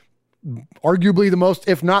like arguably the most,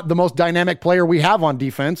 if not the most dynamic player we have on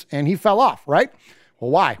defense, and he fell off, right?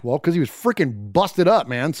 Well, why? Well, because he was freaking busted up,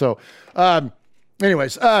 man. So,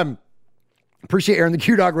 anyways, appreciate Aaron the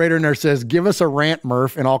Q-Dog Raider in there says, give us a rant,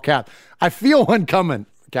 Murph, in all caps. I feel one coming,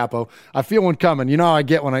 Capo. I feel one coming. You know how I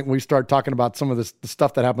get when we start talking about some of the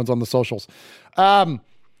stuff that happens on the socials.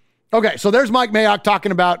 Okay, so there's Mike Mayock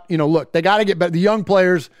talking about, you know, look, they got to get better. The young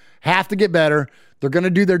players have to get better. They're going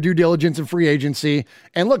to do their due diligence in free agency.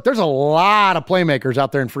 And look, there's a lot of playmakers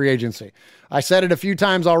out there in free agency. I said it a few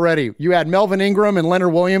times already. You add Melvin Ingram and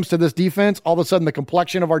Leonard Williams to this defense, all of a sudden the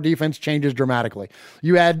complexion of our defense changes dramatically.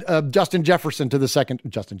 You add Justin Simmons to the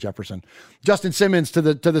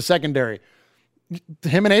secondary.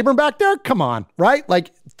 Him and Abram back there? Come on, right?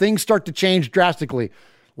 Like, things start to change drastically,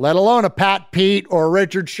 let alone a Pat Pete or a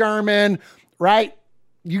Richard Sherman, right?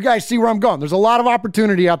 You guys see where I'm going. There's a lot of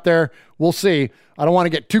opportunity out there. We'll see. I don't want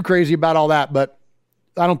to get too crazy about all that, but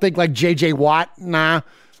I don't think like J.J. Watt, nah.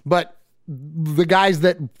 But the guys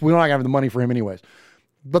that, we don't have the money for him anyways,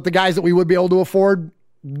 but the guys that we would be able to afford,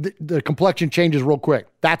 the complexion changes real quick.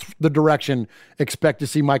 That's the direction expect to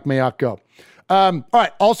see Mike Mayock go. All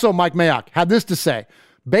right. Also, Mike Mayock had this to say,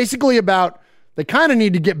 basically about they kind of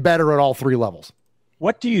need to get better at all three levels.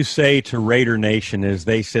 What do you say to Raider Nation as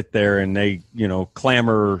they sit there and they, you know,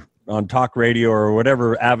 clamor on talk radio or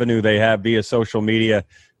whatever avenue they have via social media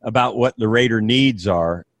about what the Raider needs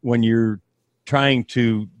are when you're trying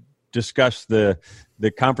to discuss the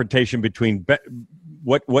confrontation between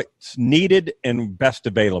what's needed and best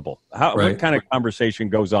available? What kind of conversation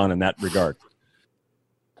goes on in that regard?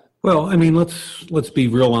 Well, I mean, let's be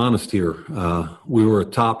real honest here. We were a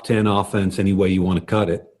top 10 offense any way you want to cut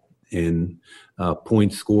it, in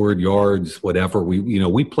points scored, yards, whatever.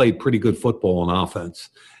 We played pretty good football on offense,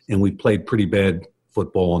 and we played pretty bad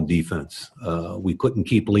football on defense. We couldn't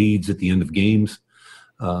keep leads at the end of games,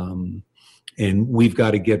 and we've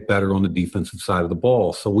got to get better on the defensive side of the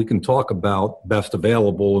ball. So we can talk about best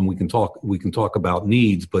available, and we can talk about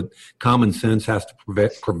needs, but common sense has to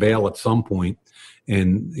prevail at some point.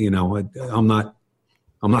 And I'm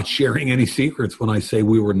not sharing any secrets when I say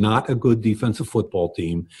we were not a good defensive football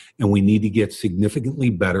team, and we need to get significantly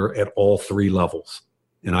better at all three levels.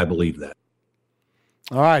 And I believe that.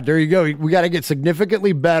 All right, there you go. We got to get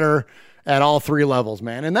significantly better at all three levels,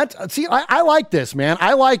 man. And I like this, man.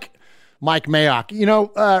 I like Mike Mayock.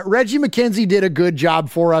 Reggie McKenzie did a good job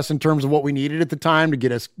for us in terms of what we needed at the time to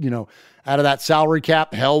get us, out of that salary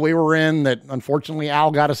cap hell we were in that unfortunately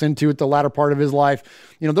Al got us into at the latter part of his life.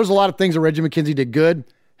 There's a lot of things that Reggie McKenzie did good.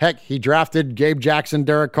 Heck, he drafted Gabe Jackson,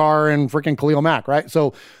 Derek Carr, and freaking Khalil Mack, right?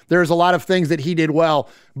 So there's a lot of things that he did well,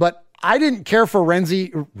 but I didn't care for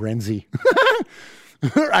Renzi.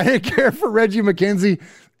 I didn't care for Reggie McKenzie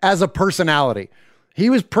as a personality.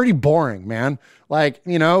 He was pretty boring, man. Like,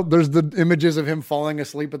 there's the images of him falling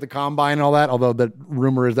asleep at the combine and all that, although the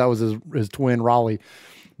rumor is that was his twin, Raleigh.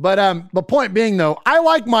 But the point being, though, I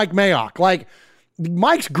like Mike Mayock. Like,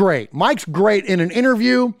 Mike's great. Mike's great in an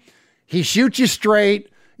interview. He shoots you straight.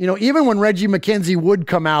 Even when Reggie McKenzie would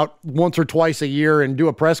come out once or twice a year and do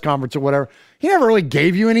a press conference or whatever, he never really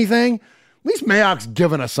gave you anything. At least Mayock's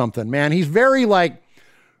given us something, man. He's very, like,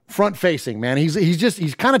 front-facing, man.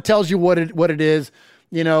 He's kind of tells you what it is.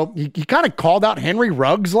 He kind of called out Henry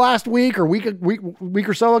Ruggs last week or week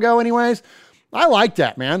or so ago anyways. I like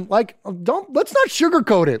that, man. Like, let's not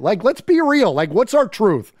sugarcoat it. Like, let's be real. Like, what's our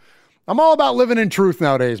truth? I'm all about living in truth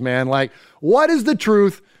nowadays, man. Like, what is the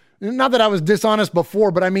truth? Not that I was dishonest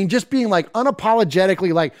before, but I mean, just being like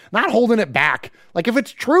unapologetically, like not holding it back. Like, if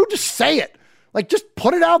it's true, just say it. Like, just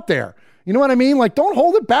put it out there. You know what I mean? Like, don't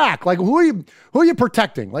hold it back. Like, who are you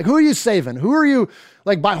protecting? Like, who are you saving? Who are you,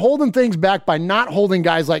 like, by holding things back, by not holding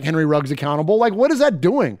guys like Henry Ruggs accountable? Like, what is that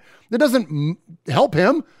doing? That doesn't help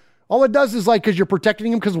him. All it does is, like, because you're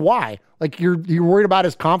protecting him, because why? Like, you're worried about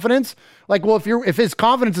his confidence? Like, well, if his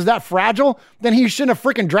confidence is that fragile, then he shouldn't have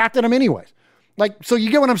freaking drafted him anyways. Like, so you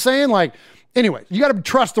get what I'm saying? Like, anyway, you got to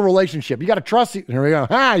trust the relationship. You got to trust it. Here we go.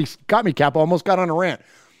 He got me, Capo. Almost got on a rant.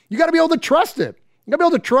 You got to be able to trust it. You got to be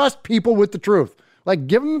able to trust people with the truth. Like,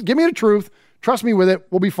 give me the truth. Trust me with it.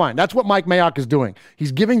 We'll be fine. That's what Mike Mayock is doing.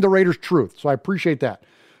 He's giving the Raiders truth. So I appreciate that.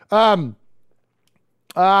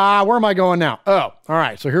 Where am I going now? Oh, all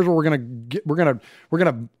right. So here's where we're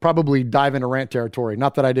gonna probably dive into rant territory.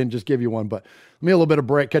 Not that I didn't just give you one, but let me a little bit of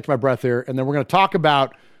break, catch my breath here, and then we're gonna talk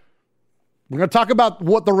about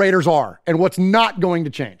what the Raiders are and what's not going to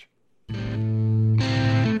change.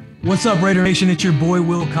 What's up, Raider Nation? It's your boy,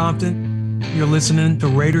 Will Compton. You're listening to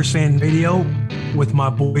Raiders Fan Radio with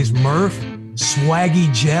my boys Murph,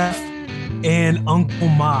 Swaggy Jeff, and Uncle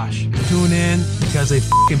Mosh. Tune in because they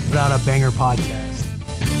fucking put out a banger podcast.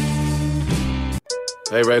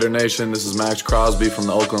 Hey, Raider Nation, this is Max Crosby from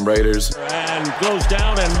the Oakland Raiders. And goes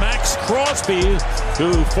down, and Max Crosby,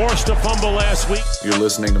 who forced a fumble last week. You're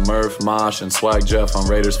listening to Murph, Mosh, and Swag Jeff on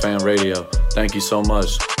Raiders Fan Radio. Thank you so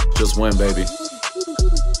much. Just win, baby.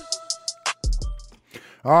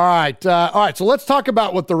 All right. So let's talk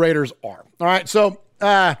about what the Raiders are. All right. So,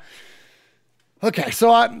 okay.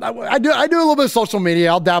 So I do a little bit of social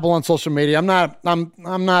media. I'll dabble on social media. I'm not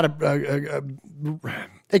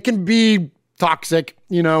it can be toxic,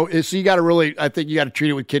 so you got to I think you got to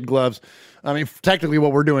treat it with kid gloves. I mean, technically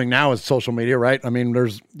what we're doing now is social media, right? I mean,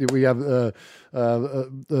 we have a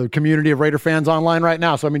community of Raider fans online right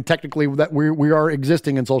now. So, I mean, technically that we are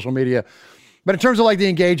existing in social media. But in terms of like the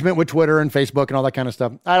engagement with Twitter and Facebook and all that kind of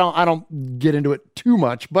stuff, I don't get into it too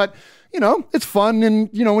much, but it's fun.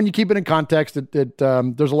 And, when you keep it in context, there's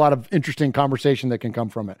a lot of interesting conversation that can come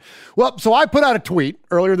from it. Well, so I put out a tweet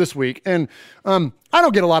earlier this week, and I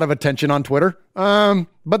don't get a lot of attention on Twitter.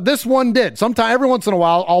 But this one did. Every once in a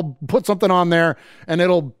while, I'll put something on there and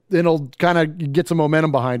it'll kind of get some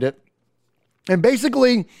momentum behind it. And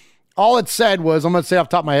basically all it said was, I'm going to say off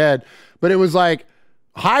the top of my head, but it was like,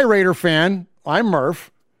 "Hi, Raider fan. I'm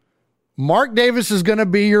Murph. Mark Davis is going to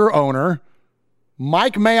be your owner.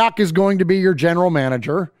 Mike Mayock is going to be your general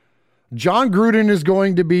manager. John Gruden is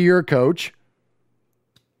going to be your coach.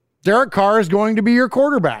 Derek Carr is going to be your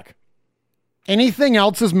quarterback. Anything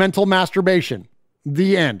else is mental masturbation."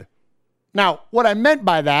 The end. Now, what I meant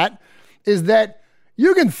by that is that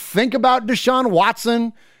you can think about Deshaun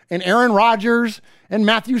Watson and Aaron Rodgers and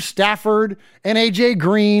Matthew Stafford and AJ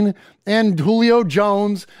Green and Julio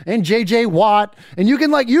Jones and JJ Watt. And you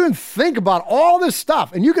can think about all this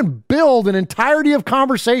stuff and you can build an entirety of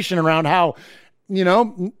conversation around how,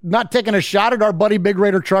 not taking a shot at our buddy Big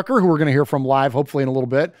Raider Trucker, who we're going to hear from live, hopefully in a little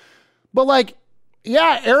bit. But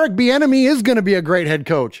Eric Bieniemy is going to be a great head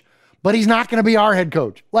coach, but he's not going to be our head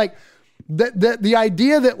coach. The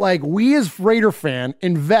idea that we as Raider fan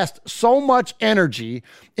invest so much energy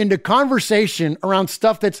into conversation around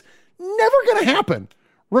stuff that's never going to happen.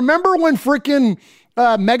 Remember when freaking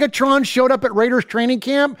Megatron showed up at Raiders training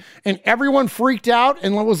camp and everyone freaked out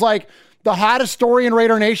and it was like the hottest story in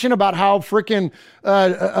Raider Nation about how freaking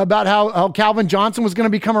about how Calvin Johnson was going to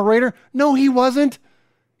become a Raider? No, he wasn't.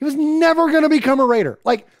 He was never going to become a Raider.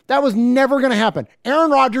 That was never going to happen.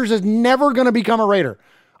 Aaron Rodgers is never going to become a Raider.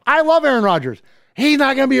 I love Aaron Rodgers. He's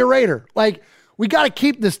not going to be a Raider. We got to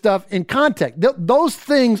keep this stuff in context. Those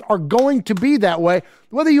things are going to be that way,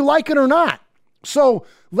 whether you like it or not. So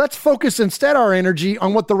let's focus instead our energy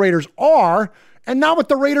on what the Raiders are and not what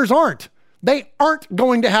the Raiders aren't. They aren't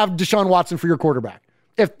going to have Deshaun Watson for your quarterback.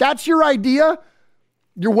 If that's your idea,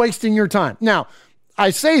 you're wasting your time. Now, I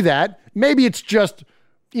say that, maybe it's just,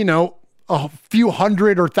 a few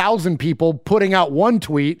hundred or thousand people putting out one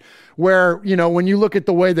tweet where, when you look at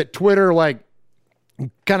the way that Twitter, what's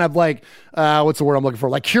the word I'm looking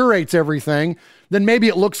for? Curates everything, then maybe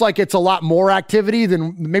it looks like it's a lot more activity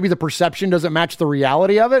than maybe the perception doesn't match the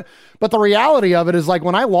reality of it. But the reality of it is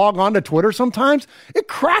when I log on to Twitter sometimes, it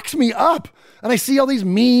cracks me up and I see all these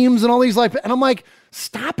memes and all these and I'm like,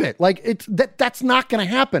 stop it. That's not going to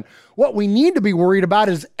happen. What we need to be worried about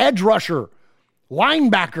is edge rusher,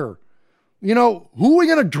 linebacker, who are we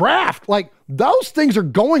going to draft? Those things are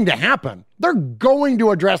going to happen. They're going to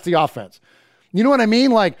address the offense. You know what I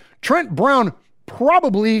mean? Trent Brown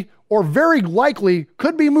probably or very likely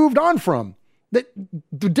could be moved on from. That's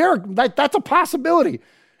a possibility.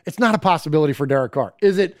 It's not a possibility for Derek Carr.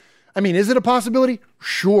 Is it a possibility?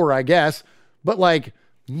 Sure, I guess. But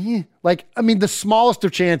the smallest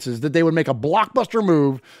of chances that they would make a blockbuster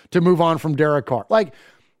move to move on from Derek Carr.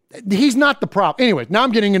 He's not the problem. Anyway, now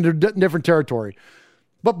I'm getting into different territory.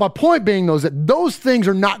 But my point being, though, is that those things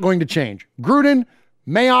are not going to change. Gruden,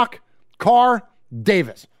 Mayock, Carr,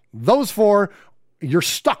 Davis. Those four, you're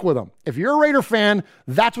stuck with them. If you're a Raider fan,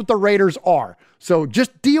 that's what the Raiders are. So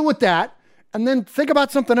just deal with that and then think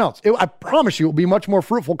about something else. I promise you it will be a much more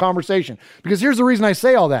fruitful conversation. Because here's the reason I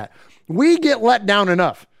say all that. We get let down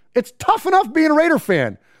enough. It's tough enough being a Raider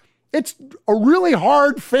fan. It's a really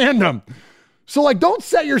hard fandom. So don't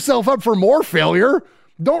set yourself up for more failure.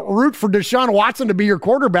 Don't root for Deshaun Watson to be your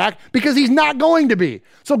quarterback because he's not going to be.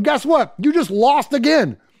 So guess what? You just lost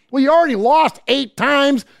again. Well, you already lost 8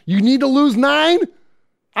 times. You need to lose 9?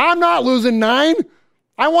 I'm not losing 9.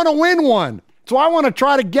 I want to win 1. So I want to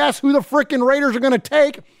try to guess who the freaking Raiders are going to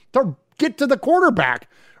take to get to the quarterback.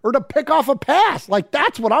 or to pick off a pass. Like,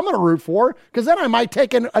 that's what I'm going to root for, because then I might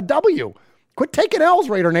take a W. Quit taking L's,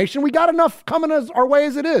 Raider Nation. We got enough coming our way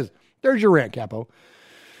as it is. There's your rant, Capo. All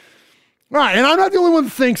right, and I'm not the only one that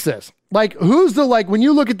thinks this. Like, who's when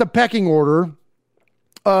you look at the pecking order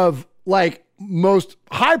of, like, most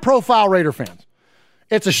high-profile Raider fans,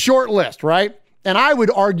 it's a short list, right? And I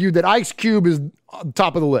would argue that Ice Cube is on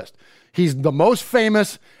top of the list. He's the most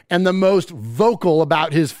famous and the most vocal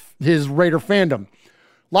about his Raider fandom.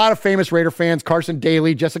 A lot of famous Raider fans, Carson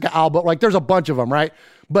Daly, Jessica Alba, like there's a bunch of them, right?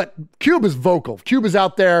 But Cube is vocal. Cube is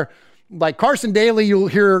out there. Like Carson Daly, you'll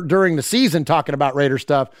hear during the season talking about Raider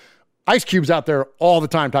stuff. Ice Cube's out there all the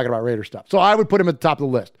time talking about Raider stuff. So I would put him at the top of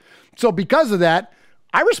the list. So because of that,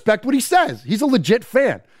 I respect what he says. He's a legit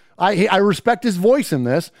fan. I respect his voice in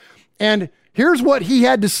this. And here's what he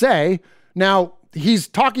had to say. Now, he's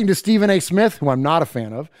talking to Stephen A. Smith, who I'm not a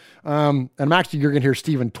fan of. And I'm actually, you're going to hear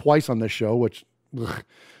Stephen twice on this show, which, ugh.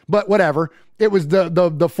 But whatever. It was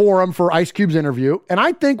the forum for Ice Cube's interview. And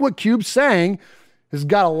I think what Cube's saying has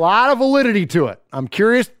got a lot of validity to it. I'm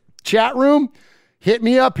curious, chat room, hit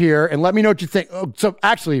me up here and let me know what you think. Oh, so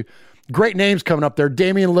actually, great names coming up there.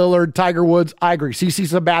 Damian Lillard, Tiger Woods, I agree. CeCe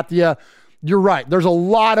Sabathia. You're right. There's a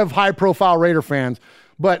lot of high-profile Raider fans,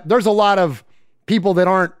 but there's a lot of people that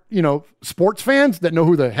aren't, sports fans that know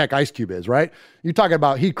who the heck Ice Cube is, right? You're talking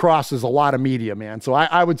about he crosses a lot of media, man. So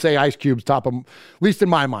I would say Ice Cube's top of, at least in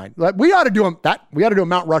my mind. Like, we ought to do we ought to do a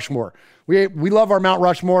Mount Rushmore. We love our Mount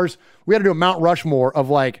Rushmores. We ought to do a Mount Rushmore of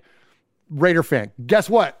like Raider fan. Guess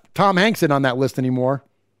what? Tom Hanks isn't on that list anymore.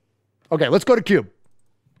 Okay, let's go to Cube.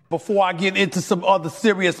 Before I get into some other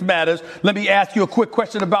serious matters, let me ask you a quick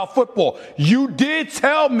question about football. You did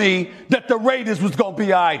tell me that the Raiders was going to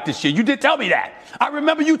be all right this year. You did tell me that. I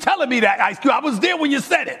remember you telling me that, Ice Cube. I was there when you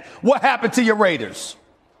said it. What happened to your Raiders?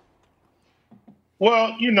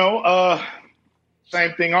 Well,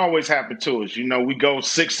 same thing always happened to us. We go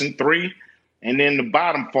 6-3, and then the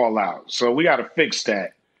bottom fall out. So we got to fix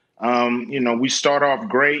that. We start off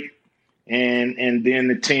great, and then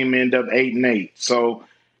the team end up 8-8. So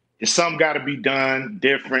something got to be done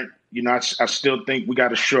different. I still think we got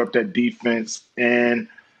to shore up that defense. And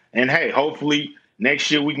hey, hopefully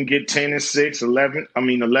next year we can get 10-6,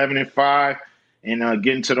 11-5, and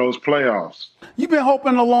get into those playoffs. You've been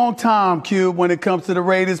hoping a long time, Cube, when it comes to the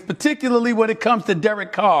Raiders, particularly when it comes to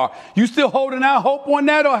Derek Carr. You still holding out hope on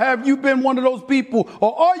that, or have you been one of those people,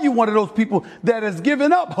 or are you one of those people that has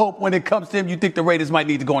given up hope when it comes to him? You think the Raiders might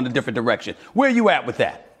need to go in a different direction? Where are you at with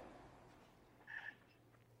that?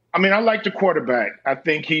 I like the quarterback. I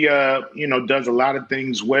think he, does a lot of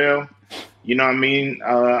things well.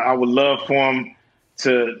 I would love for him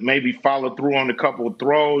to maybe follow through on a couple of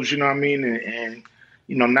throws, and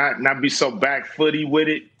not be so back footy with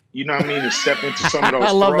it, and step into some of those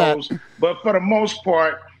throws. That. But for the most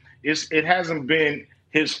part, it hasn't been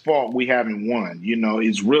his fault we haven't won.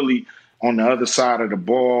 It's really on the other side of the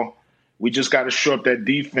ball. We just got to shore up that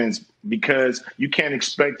defense, because you can't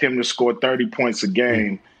expect him to score 30 points a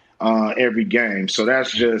game every game. So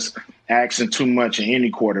that's just asking too much in any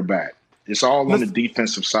quarterback. It's all on the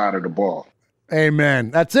defensive side of the ball.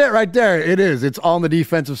 Amen. That's it right there. It is. It's on the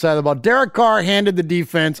defensive side of the ball. Derek Carr handed the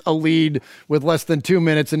defense a lead with less than 2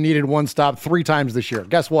 minutes and needed one stop 3 times this year.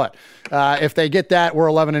 Guess what? If they get that, we're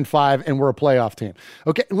 11-5 and we're a playoff team.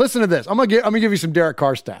 Okay, listen to this. I'm gonna give you some Derek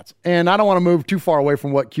Carr stats, and I don't want to move too far away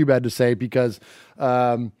from what Cube had to say because,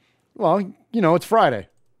 it's Friday.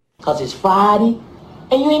 Because it's Friday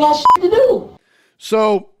and you ain't got shit to do.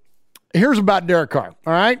 So here's about Derek Carr.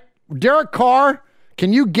 All right, Derek Carr.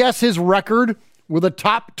 Can you guess his record with a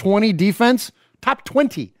top 20 defense? Top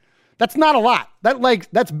 20. That's not a lot.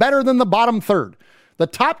 That's better than the bottom third. The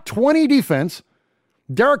top 20 defense,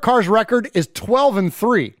 Derek Carr's record is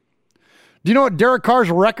 12-3. Do you know what Derek Carr's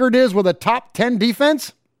record is with a top 10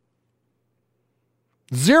 defense?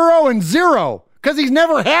 0-0, because he's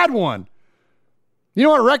never had one. You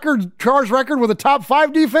know what Carr's record with a top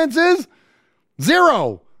 5 defense is?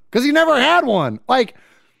 0, because he never had one.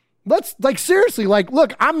 Seriously,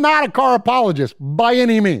 look, I'm not a Carr apologist by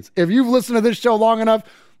any means. If you've listened to this show long enough,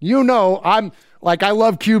 I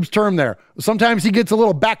love Cube's term there. Sometimes he gets a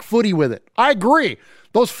little back footy with it. I agree.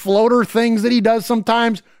 Those floater things that he does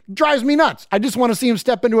sometimes drives me nuts. I just want to see him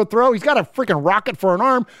step into a throw. He's got a freaking rocket for an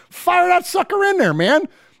arm. Fire that sucker in there, man.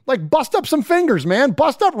 Bust up some fingers, man.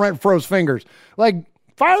 Bust up Renfro's fingers. Fire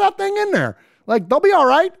that thing in there. They'll be all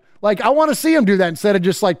right. I want to see him do that instead of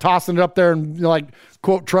just tossing it up there and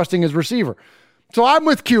quote, trusting his receiver. So I'm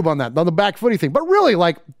with Cube on that, on the back footy thing. But really,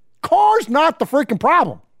 Carr's not the freaking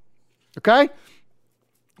problem. Okay?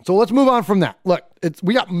 So let's move on from that. Look,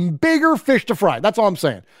 we got bigger fish to fry. That's all I'm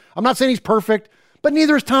saying. I'm not saying he's perfect, but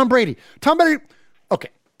neither is Tom Brady. Tom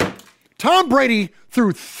Brady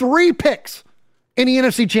threw 3 picks in the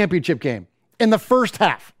NFC Championship game in the first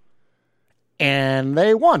half, and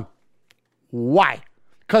they won. Why?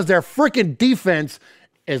 Because their freaking defense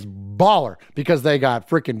is baller, because they got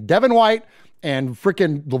freaking Devin White and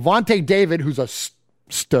freaking Levante David, who's a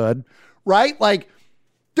stud, right? Like,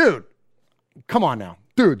 dude, come on now.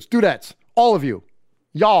 Dudes, dudettes, all of you,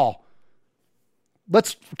 y'all,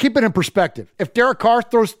 let's keep it in perspective. If Derek Carr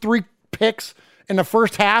throws 3 picks in the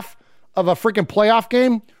first half of a freaking playoff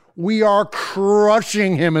game, we are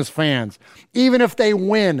crushing him as fans. Even if they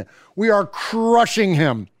win, we are crushing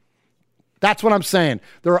him. That's what I'm saying.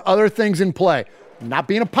 There are other things in play. I'm not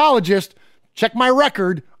being an apologist. Check my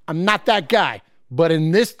record. I'm not that guy. But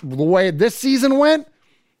in the way this season went,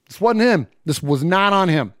 this wasn't him. This was not on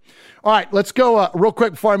him. All right, let's go real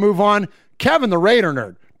quick before I move on. Kevin the Raider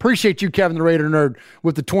Nerd. Appreciate you, Kevin the Raider Nerd,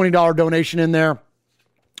 with the $20 donation in there.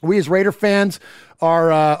 We as Raider fans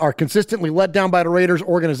are consistently let down by the Raiders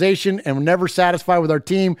organization, and we're never satisfied with our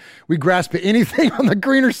team. We grasp at anything on the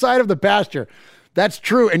greener side of the pasture. That's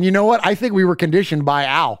true. And you know what? I think we were conditioned by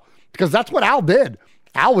Al, because that's what Al did.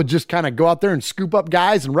 Al would just kind of go out there and scoop up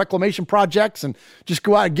guys and reclamation projects and just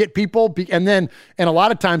go out and get people. And a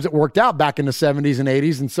lot of times it worked out back in the 70s and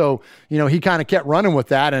 80s. And so, he kind of kept running with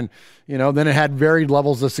that. And, then it had varied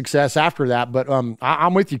levels of success after that. But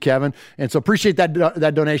I'm with you, Kevin. And so appreciate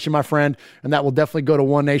that donation, my friend. And that will definitely go to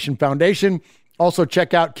One Nation Foundation. Also,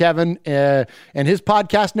 check out Kevin and his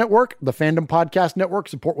podcast network, the Fandom Podcast Network.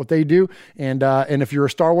 Support what they do. And if you're a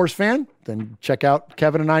Star Wars fan, then check out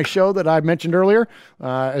Kevin and I's show that I mentioned earlier,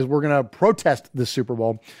 as we're going to protest this Super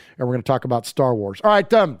Bowl, and we're going to talk about Star Wars. All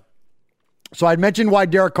right, so I mentioned why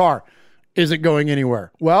Derek Carr isn't going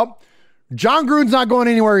anywhere. Well, John Gruden's not going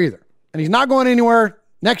anywhere either. And he's not going anywhere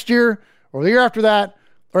next year or the year after that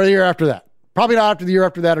or the year after that. Probably not after the year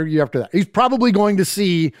after that or year after that. He's probably going to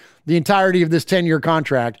see the entirety of this 10-year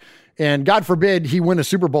contract. And God forbid he win a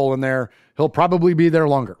Super Bowl in there. He'll probably be there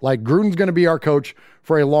longer. Like, Gruden's going to be our coach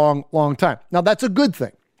for a long, long time. Now, that's a good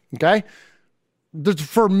thing, okay?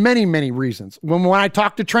 For many, many reasons. When I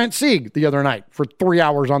talked to Trent Sieg the other night for 3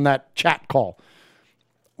 hours on that chat call,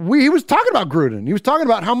 he was talking about Gruden. He was talking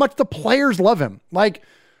about how much the players love him. Like,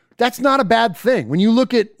 that's not a bad thing. When you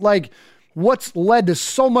look at, what's led to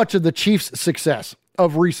so much of the Chiefs' success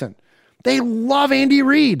of recent, they love Andy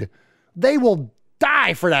Reid. They will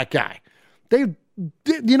die for that guy. You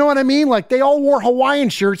know what I mean? Like, they all wore Hawaiian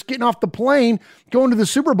shirts getting off the plane, going to the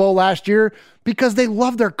Super Bowl last year because they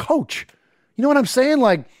love their coach. You know what I'm saying?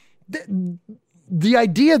 Like, the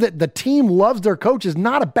idea that the team loves their coach is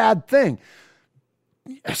not a bad thing.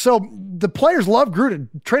 So the players love Gruden.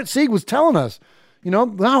 Trent Sieg was telling us,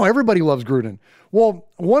 now everybody loves Gruden. Well,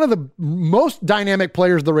 one of the most dynamic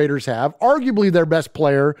players the Raiders have, arguably their best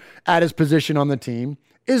player at his position on the team,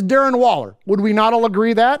 is Darren Waller. Would we not all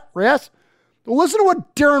agree that? Yes? Well, listen to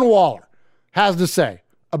what Darren Waller has to say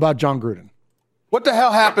about John Gruden. What the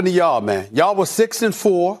hell happened to y'all, man? Y'all were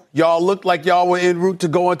 6-4. Y'all looked like y'all were en route to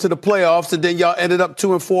go into the playoffs, and then y'all ended up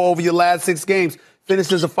 2-4 over your last 6 games,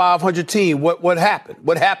 finished as a 500 team. What happened?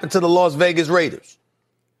 What happened to the Las Vegas Raiders?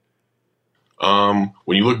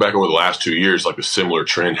 When you look back over the last 2 years, a similar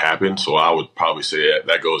trend happened. So I would probably say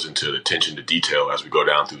that goes into attention to detail as we go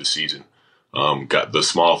down through the season. Got the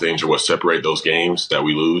small things are what separate those games that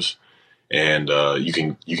we lose. And, you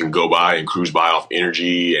can go by and cruise by off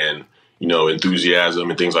energy and,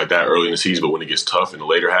 enthusiasm and things like that early in the season. But when it gets tough in the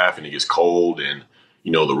later half and it gets cold and,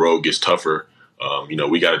 the road gets tougher,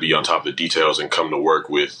 we got to be on top of the details and come to work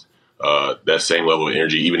with, that same level of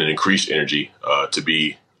energy, even an increased energy, to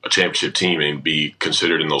be a championship team and be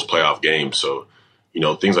considered in those playoff games. So,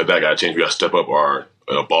 things like that got to change. We got to step up our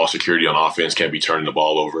ball security on offense. Can't be turning the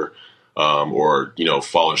ball over or,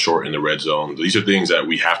 falling short in the red zone. These are things that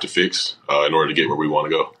we have to fix in order to get where we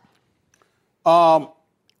want to go.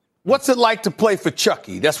 What's it like to play for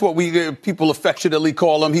Chucky? That's what people affectionately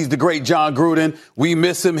call him. He's the great John Gruden. We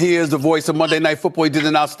miss him. He is the voice of Monday Night Football. He did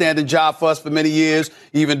an outstanding job for us for many years,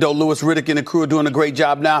 even though Louis Riddick and the crew are doing a great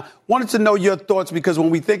job now. Wanted to know your thoughts, because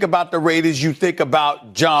when we think about the Raiders, you think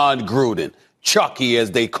about John Gruden. Chucky,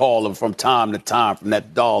 as they call him from time to time, from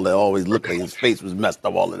that doll that always looked like his face was messed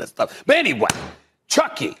up, all of that stuff. But anyway,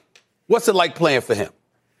 Chucky, what's it like playing for him?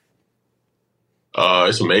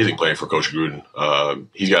 It's amazing playing for Coach Gruden.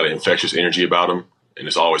 He's got an infectious energy about him, and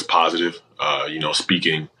it's always positive.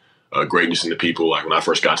 Speaking greatness into people. Like when I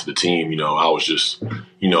first got to the team, I was just,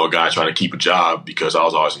 a guy trying to keep a job because I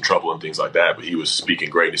was always in trouble and things like that. But he was speaking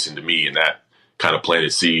greatness into me, and that kind of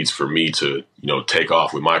planted seeds for me to, take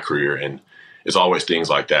off with my career. And it's always things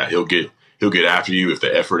like that. He'll get he'll get after you if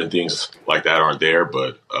the effort and things like that aren't there.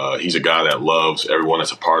 But he's a guy that loves everyone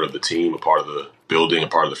that's a part of the team, a part of the building, a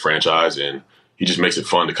part of the franchise, and he just makes it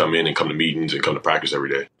fun to come in and come to meetings and come to practice every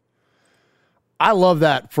day. I love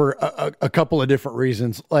that for a couple of different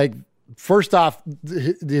reasons. Like, first off,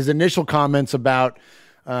 his initial comments about,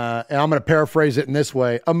 and I'm going to paraphrase it in this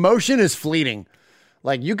way, emotion is fleeting.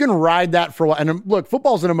 Like, you can ride that for a while. And look,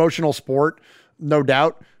 football's an emotional sport, no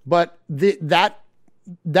doubt, but that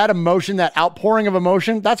emotion, that outpouring of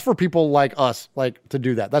emotion, that's for people like us, like, to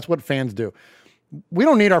do that. That's what fans do. We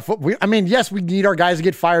don't need our yes, we need our guys to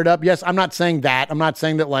get fired up. Yes, I'm not saying that. I'm not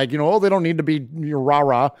saying that, like, they don't need to be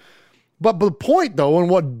rah-rah. But the point, though, and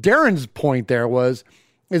what Darren's point there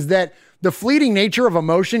is that the fleeting nature of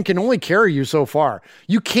emotion can only carry you so far.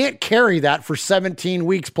 You can't carry that for 17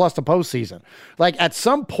 weeks plus the postseason. Like, at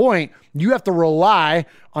some point, you have to rely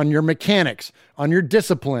on your mechanics, on your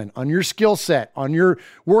discipline, on your skill set, on your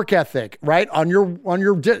work ethic, right? On your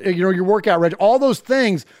your workout reg, all those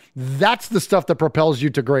things. That's the stuff that propels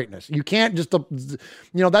you to greatness. You can't just,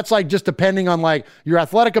 that's like just depending on like your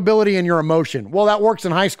athletic ability and your emotion. Well, that works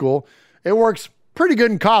in high school. It works pretty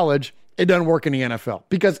good in college. It doesn't work in the NFL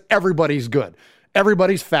because everybody's good.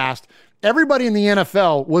 Everybody's fast. Everybody in the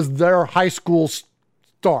NFL was their high school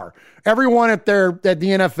star. Everyone at the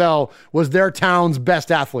NFL was their town's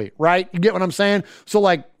best athlete, right? You get what I'm saying? So,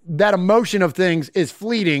 like, that emotion of things is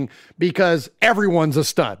fleeting because everyone's a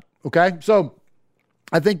stud, okay? So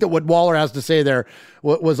I think that what Waller has to say there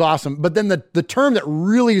was awesome. But then the term that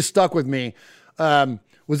really stuck with me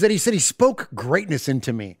was that he said he spoke greatness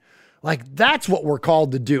into me. Like, that's what we're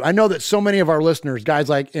called to do. I know that so many of our listeners, guys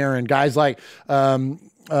like Aaron, guys like, oh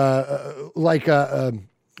my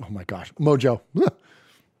gosh, Mojo.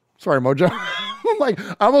 Sorry, Mojo. I'm like,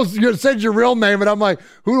 I almost said your real name, and I'm like,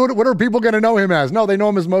 what are people going to know him as? No, they know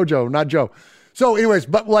him as Mojo, not Joe. So anyways,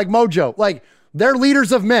 but like Mojo, like, they're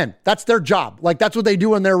leaders of men. That's their job. Like, that's what they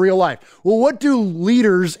do in their real life. Well, what do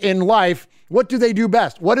leaders in life, what do they do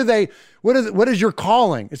best? What is your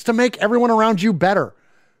calling? It's to make everyone around you better.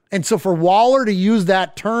 And so for Waller to use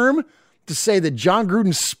that term to say that John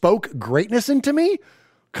Gruden spoke greatness into me,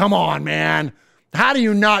 come on, man. How do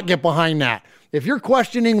you not get behind that? If you're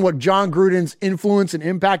questioning what John Gruden's influence and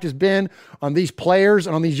impact has been on these players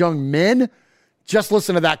and on these young men, just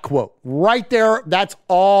listen to that quote right there. That's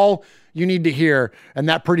all you need to hear. And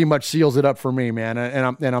that pretty much seals it up for me, man.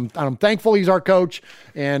 And I'm thankful he's our coach.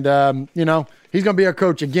 And, he's going to be our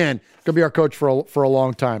coach again. Going to be our coach for a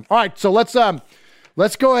long time. All right. So let's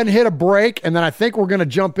go ahead and hit a break, and then I think we're going to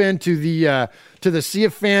jump into the Sea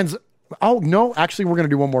of Fans. Oh, no, actually, we're going to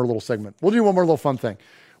do one more little segment. We'll do one more little fun thing.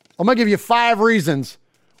 I'm going to give you 5 reasons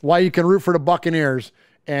why you can root for the Buccaneers,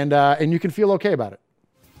 and you can feel okay about it.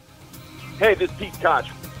 Hey, this is Pete Koch,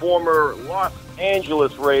 former Los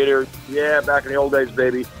Angeles Raider. Yeah, back in the old days,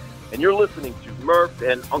 baby. And you're listening to Murph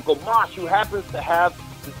and Uncle Mosh, who happens to have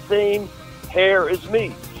the same hair as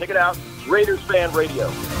me. Check it out, Raiders Fan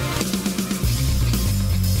Radio.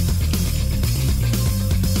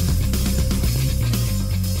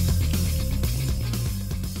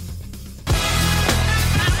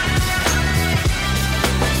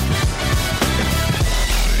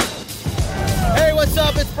 What's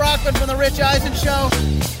up? It's Brockman from The Rich Eisen Show.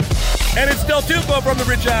 And it's Del Tufo from The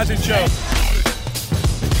Rich Eisen Show.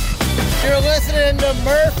 You're listening to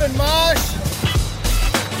Murph and Mosh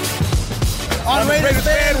on Raiders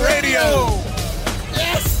Fan Radio.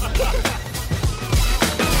 Yes!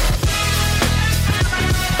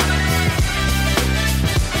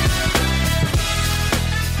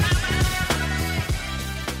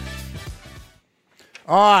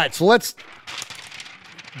 All right, so let's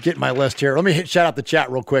get my list here. Let me shout out the chat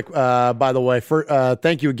real quick. By the way,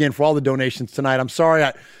 thank you again for all the donations tonight. I'm sorry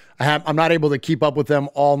I'm not able to keep up with them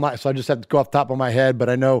all night, so I just have to go off the top of my head. But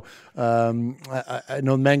I know I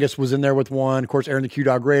know Mangus was in there with one. Of course, Aaron the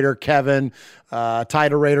Q-Dog Raider, Kevin,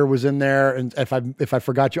 Tida Raider was in there. And if I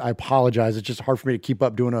forgot you, I apologize. It's just hard for me to keep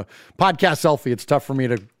up doing a podcast selfie. It's tough for me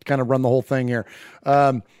to kind of run the whole thing here.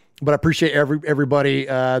 But I appreciate everybody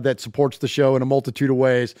that supports the show in a multitude of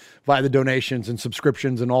ways via the donations and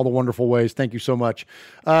subscriptions and all the wonderful ways. Thank you so much.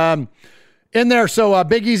 In there, so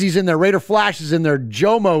Big Easy's in there. Raider Flash is in there.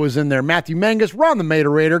 Jomo is in there. Matthew Mangus, Ron the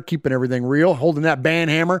Mater Raider, keeping everything real, holding that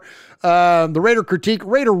band hammer. The Raider Critique,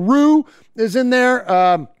 Raider Roo is in there.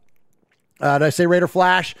 Did I say Raider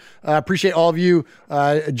Flash? Appreciate all of you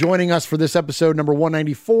joining us for this episode number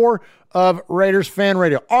 194 of Raiders Fan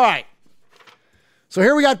Radio. All right. So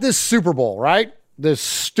here we got this Super Bowl, right? This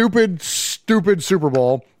stupid Super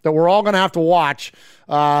Bowl that we're all going to have to watch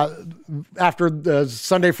after the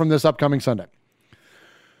Sunday from this upcoming Sunday.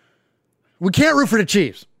 We can't root for the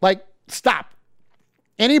Chiefs. Like, Stop.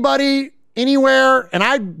 Anybody, anywhere,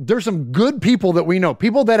 and there's some good people that we know,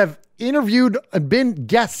 people that have interviewed and been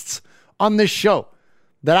guests on this show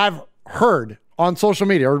that I've heard on social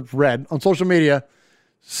media or read on social media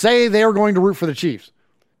say they are going to root for the Chiefs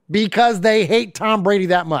because they hate Tom Brady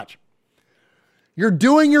that much. You're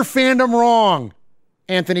doing your fandom wrong,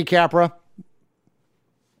 Anthony Capra.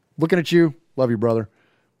 Looking at you. Love you, brother.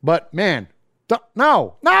 But, man,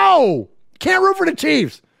 no. Can't root for the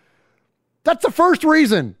Chiefs. That's the first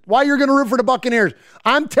reason why you're going to root for the Buccaneers.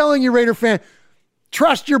 I'm telling you, Raider fan,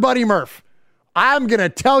 trust your buddy Murph. I'm going to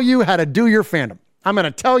tell you how to do your fandom. I'm going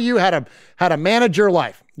to tell you how to manage your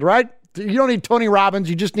life, right? You don't need Tony Robbins.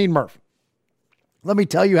 You just need Murph. Let me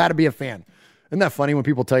tell you how to be a fan. Isn't that funny when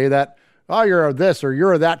people tell you that? Oh, you're a this or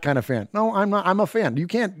you're a that kind of fan. No, I'm not. I'm a fan. You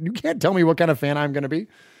can't tell me what kind of fan I'm going to be.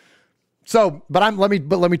 So, let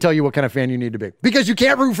me tell you what kind of fan you need to be, because you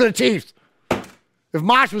can't root for the Chiefs. If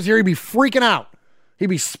Mosh was here, he'd be freaking out. He'd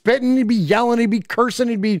be spitting, he'd be yelling, he'd be cursing,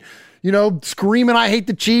 he'd be, screaming, I hate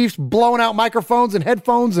the Chiefs, blowing out microphones and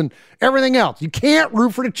headphones and everything else. You can't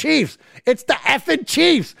root for the Chiefs. It's the effing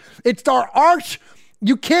Chiefs. It's our arch.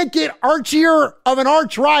 You can't get archier of an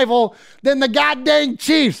arch rival than the goddamn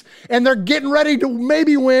Chiefs. And they're getting ready to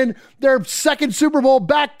maybe win their second Super Bowl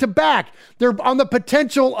back to back. They're on the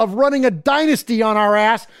potential of running a dynasty on our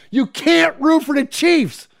ass. You can't root for the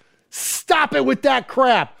Chiefs. Stop it with that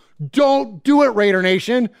crap. Don't do it, Raider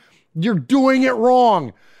Nation. You're doing it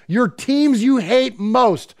wrong. Your teams you hate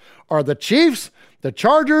most are the Chiefs, the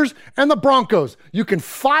Chargers, and the Broncos. You can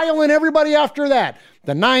file in everybody after that.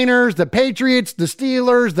 The Niners, the Patriots, the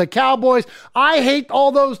Steelers, the Cowboys. I hate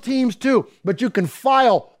all those teams too, but you can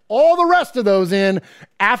file all the rest of those in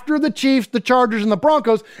after the Chiefs, the Chargers, and the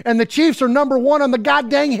Broncos. And the Chiefs are number one on the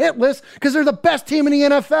goddamn hit list because they're the best team in the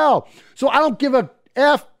NFL. So I don't give a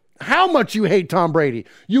F how much you hate Tom Brady.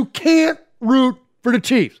 You can't root for the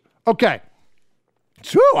Chiefs. Okay.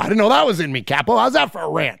 Phew, I didn't know that was in me, Capo. How's that for a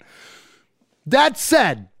rant? That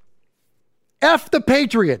said, F the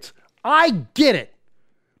Patriots. I get it.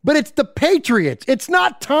 But it's the Patriots. It's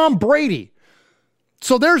not Tom Brady.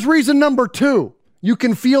 So there's reason number 2. You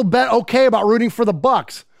can feel okay about rooting for the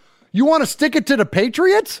Bucs. You want to stick it to the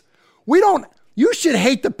Patriots? You should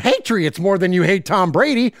hate the Patriots more than you hate Tom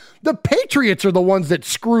Brady. The Patriots are the ones that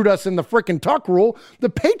screwed us in the frickin' tuck rule. The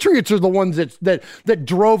Patriots are the ones that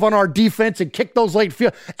drove on our defense and kicked those late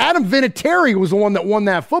field. Adam Vinatieri was the one that won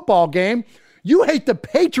that football game. You hate the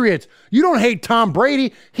Patriots. You don't hate Tom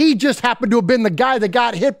Brady. He just happened to have been the guy that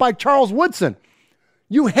got hit by Charles Woodson.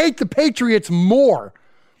 You hate the Patriots more.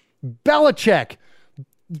 Belichick,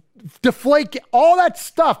 Deflate, all that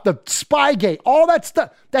stuff, the Spygate, all that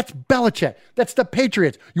stuff, that's Belichick. That's the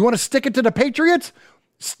Patriots. You want to stick it to the Patriots?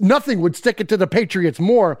 Nothing would stick it to the Patriots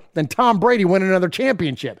more than Tom Brady winning another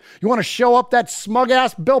championship. You want to show up that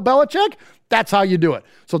smug-ass Bill Belichick? That's how you do it.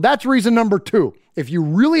 So that's reason number 2. If you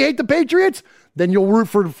really hate the Patriots, then you'll root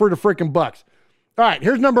for the freaking Bucs. All right,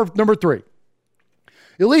 here's number 3.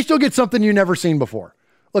 At least you'll get something you've never seen before.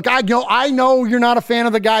 Look, I know you're not a fan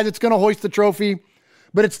of the guy that's going to hoist the trophy,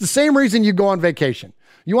 but it's the same reason you go on vacation.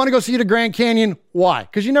 You want to go see the Grand Canyon? Why?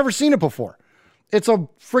 Because you've never seen it before. It's a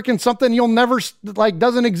freaking something you'll never,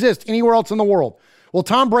 doesn't exist anywhere else in the world. Well,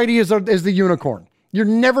 Tom Brady is the unicorn. You're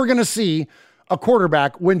never going to see a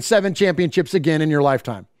quarterback win 7 championships again in your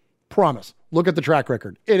lifetime. Promise. Look at the track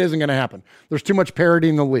record. It isn't going to happen. There's too much parity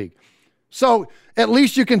in the league. So at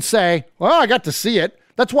least you can say, well, I got to see it.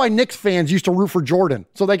 That's why Knicks fans used to root for Jordan.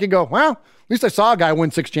 So they could go, well, at least I saw a guy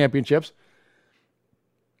win 6 championships.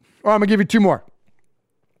 All right, I'm going to give you 2 more.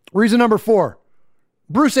 Reason number 4,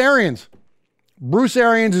 Bruce Arians. Bruce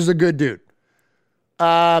Arians is a good dude.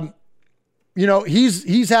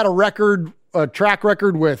 He's had a track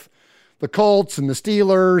record with the Colts and the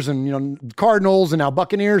Steelers and, Cardinals and now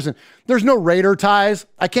Buccaneers. And there's no Raider ties.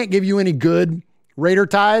 I can't give you any good Raider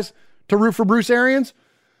ties to root for Bruce Arians,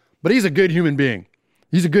 but he's a good human being.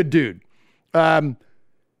 He's a good dude.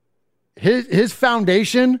 His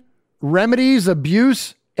foundation remedies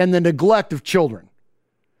abuse and the neglect of children.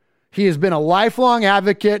 He has been a lifelong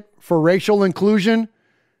advocate for racial inclusion,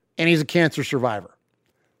 and he's a cancer survivor.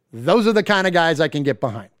 Those are the kind of guys I can get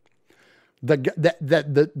behind.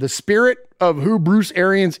 The spirit of who Bruce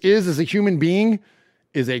Arians is as a human being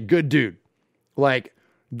is a good dude. Like,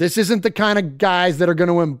 this isn't the kind of guys that are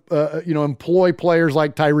going to employ players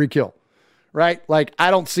like Tyreek Hill, right? Like,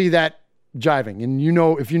 I don't see that jiving. And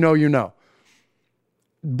if you know.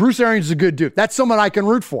 Bruce Arians is a good dude. That's someone I can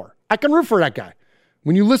root for. I can root for that guy.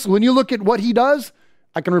 When you look at what he does,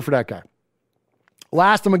 I can root for that guy.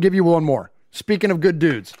 Last, I'm going to give you one more. Speaking of good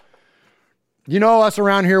dudes, You know us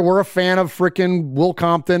around here, we're a fan of freaking Will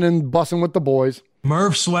Compton and Bussing with the Boys.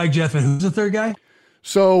 Murph, Swag, Jeff, and who's the third guy?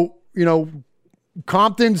 So,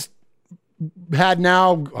 Compton's had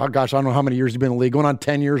now, oh gosh, I don't know how many years he's been in the league, going on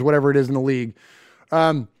 10 years, whatever it is in the league.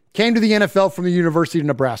 Came to the NFL from the University of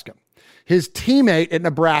Nebraska. His teammate at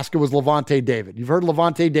Nebraska was Levante David. You've heard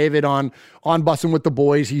Levante David on Bussing with the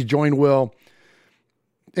Boys. He's joined Will.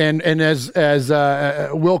 And as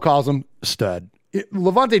Will calls him, stud.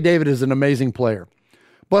 Levante David is an amazing player.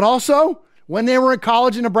 But also, when they were in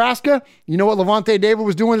college in Nebraska, you know what Levante David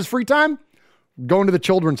was doing in his free time? Going to the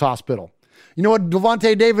children's hospital. You know what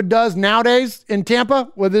Levante David does nowadays in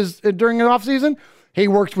Tampa during the offseason? He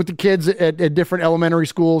works with the kids at different elementary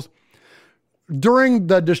schools. During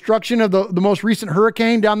the destruction of the most recent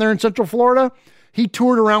hurricane down there in Central Florida, he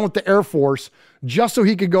toured around with the Air Force just so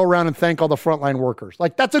he could go around and thank all the frontline workers.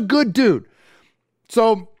 Like, that's a good dude.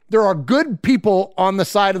 So there are good people on the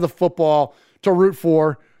side of the football to root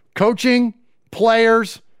for. Coaching,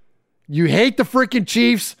 players. You hate the freaking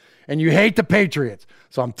Chiefs and you hate the Patriots.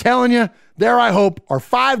 So I'm telling you, there I hope are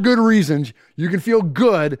 5 good reasons you can feel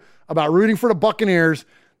good about rooting for the Buccaneers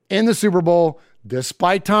in the Super Bowl,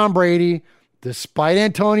 despite Tom Brady, despite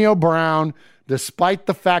Antonio Brown, despite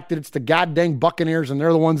the fact that it's the goddamn Buccaneers and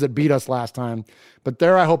they're the ones that beat us last time. But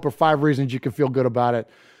there I hope are 5 reasons you can feel good about it.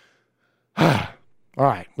 All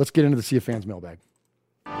right, let's get into the Sea of Fans mailbag.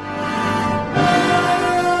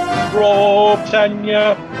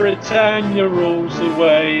 Britannia rules the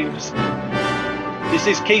waves. This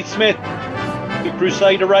is Keith Smith, the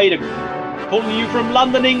Crusader Raider, calling you from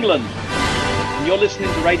London, England. And you're listening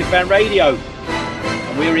to Raider Fan Radio.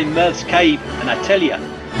 And we're in Murph's Cave, and I tell you,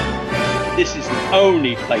 this is the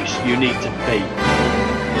only place you need to be.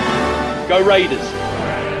 Go Raiders!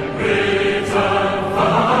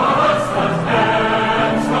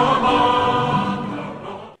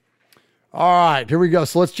 All right, here we go.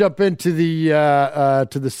 So let's jump into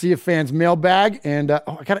the Sea of Fans mailbag, and I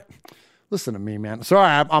gotta listen to me, man.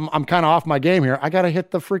 Sorry, I'm kind of off my game here. I gotta hit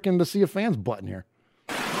the Sea of Fans button here.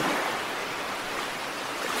 There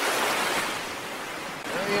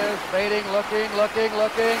he is, baiting, looking.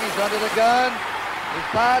 He's under the gun. He's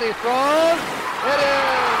fired. He throws. It is.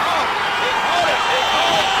 He caught it.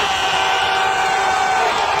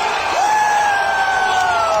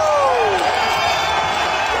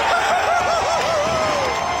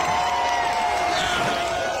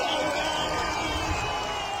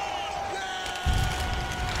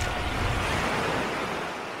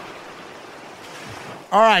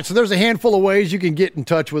 All right, so there's a handful of ways you can get in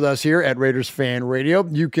touch with us here at Raiders Fan Radio.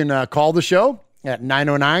 You can call the show at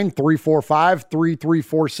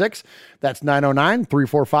 909-345-3346. That's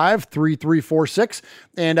 909-345-3346.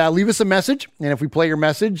 And leave us a message. And if we play your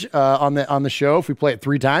message on the show, if we play it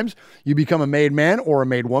 3 times, you become a made man or a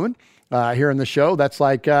made woman here in the show. That's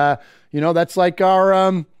like, that's like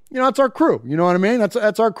our... that's our crew. You know what I mean?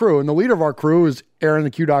 That's our crew. And the leader of our crew is Aaron,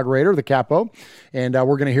 the Q-Dog Raider, the capo. And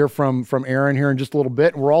we're going to hear from Aaron here in just a little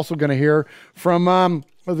bit. And we're also going to hear from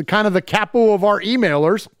the capo of our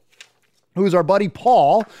emailers, who is our buddy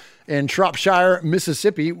Paul in Shropshire,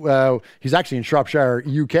 Mississippi. He's actually in Shropshire,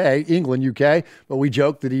 England, UK. But we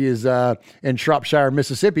joke that he is in Shropshire,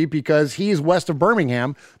 Mississippi, because he is west of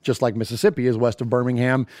Birmingham, just like Mississippi is west of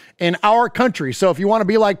Birmingham in our country. So if you want to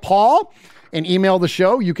be like Paul and email the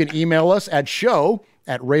show, you can email us at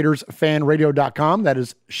show@RaidersFanRadio.com. That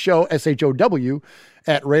is show, SHOW,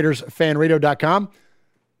 at RaidersFanRadio.com.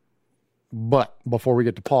 But before we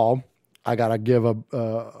get to Paul, I got to give a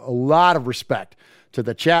lot of respect to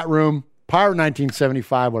the chat room. Pirate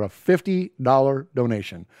 1975 with a $50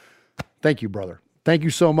 donation. Thank you, brother. Thank you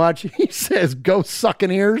so much. He says, go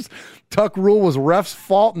sucking ears. Tuck rule was ref's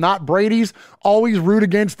fault, not Brady's. Always root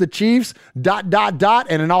against the Chiefs, ... And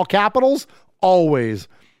in all capitals, always.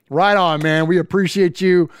 Right on, man. We appreciate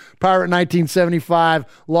you, Pirate 1975,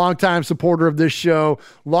 longtime supporter of this show,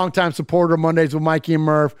 longtime supporter of Mondays with Mikey and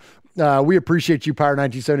Murph. We appreciate you, Pirate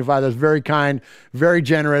 1975. That's very kind, very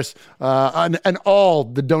generous. And all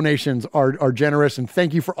the donations are generous. And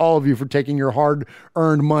thank you for all of you for taking your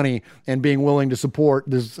hard-earned money and being willing to support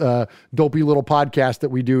this dopey little podcast that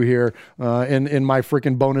we do here in my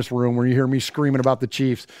freaking bonus room where you hear me screaming about the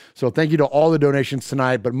Chiefs. So thank you to all the donations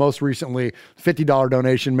tonight, but most recently, $50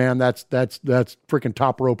 donation, man. That's freaking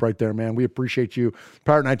top rope right there, man. We appreciate you,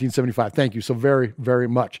 Pirate 1975. Thank you so very, very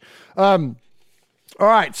much. All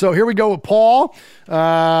right, so here we go with Paul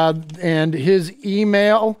and his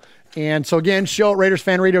email. And so again, show at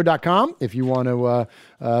RaidersFanRadio.com if you want to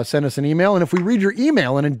send us an email. And if we read your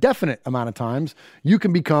email an indefinite amount of times, you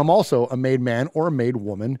can become also a made man or a made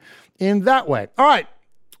woman in that way. All right,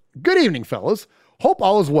 good evening, fellas. Hope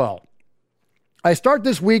all is well. I start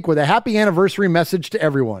this week with a happy anniversary message to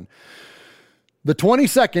everyone. The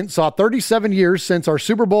 22nd saw 37 years since our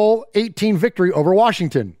Super Bowl 18 victory over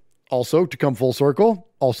Washington. Also, to come full circle,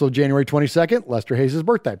 also January 22nd, Lester Hayes'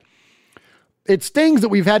 birthday. It stings that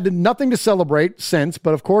we've had nothing to celebrate since,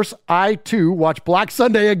 but of course, I too watch Black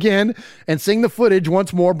Sunday again, and seeing the footage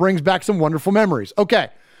once more brings back some wonderful memories. Okay,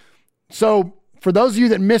 so for those of you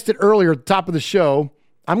that missed it earlier at the top of the show,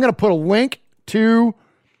 I'm going to put a link to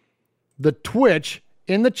the Twitch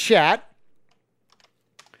in the chat.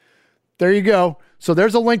 There you go. So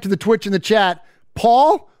there's a link to the Twitch in the chat.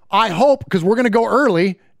 Paul, I hope, because we're going to go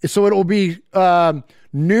early, so it will be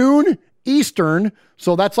noon Eastern.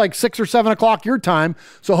 So that's like 6 or 7 o'clock your time.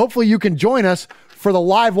 So hopefully you can join us for the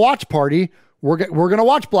live watch party. We're going to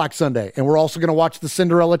watch Black Sunday, and we're also going to watch the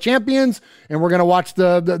Cinderella Champions, and we're going to watch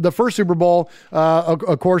the first Super Bowl,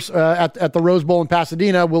 of course, at the Rose Bowl in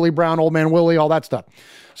Pasadena, Willie Brown, Old Man Willie, all that stuff.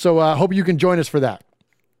 So hope you can join us for that.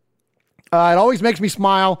 It always makes me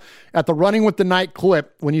smile at the Running with the Night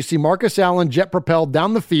clip when you see Marcus Allen jet propelled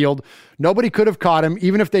down the field. Nobody could have caught him,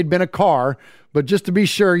 even if they'd been a car. But just to be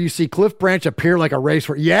sure, you see Cliff Branch appear like a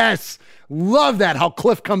racer. Yes, love that, how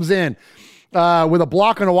Cliff comes in with a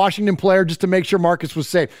block on a Washington player just to make sure Marcus was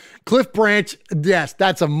safe. Cliff Branch, yes,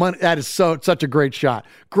 that is such a great shot.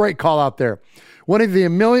 Great call out there. One of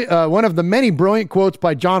the many brilliant quotes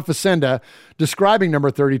by John Facenda describing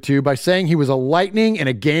number 32 by saying he was a lightning in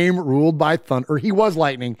a game ruled by thunder, or he was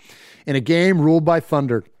lightning in a game ruled by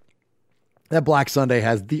thunder. That Black Sunday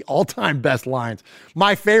has the all-time best lines.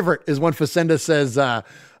 My favorite is when Facenda says,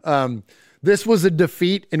 this was a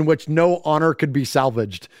defeat in which no honor could be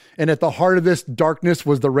salvaged. And at the heart of this darkness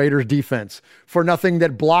was the Raiders' defense. For nothing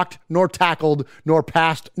that blocked, nor tackled, nor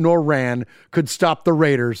passed, nor ran could stop the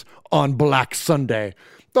Raiders on Black Sunday.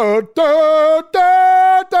 Oh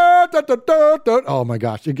my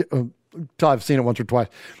gosh. I've seen it once or twice.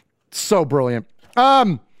 So brilliant.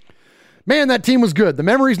 Man, that team was good. The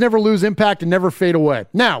memories never lose impact and never fade away.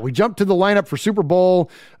 Now, we jump to the lineup for Super Bowl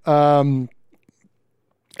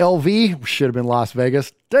LV, should have been Las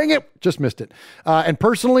Vegas. Dang it, just missed it. And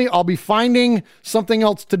personally, I'll be finding something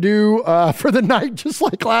else to do for the night, just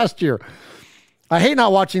like last year. I hate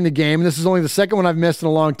not watching the game. This is only the second one I've missed in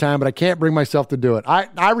a long time, but I can't bring myself to do it.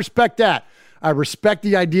 I respect that. I respect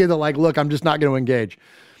the idea that, like, look, I'm just not going to engage.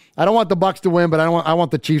 I don't want the Bucs to win, but I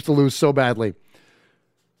want the Chiefs to lose so badly.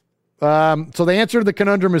 So the answer to the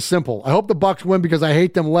conundrum is simple. I hope the Bucs win because I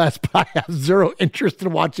hate them less, but I have zero interest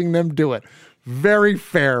in watching them do it. Very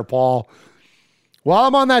fair, Paul. While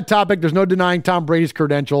I'm on that topic, there's no denying Tom Brady's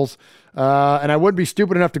credentials. And I wouldn't be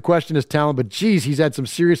stupid enough to question his talent, but geez, he's had some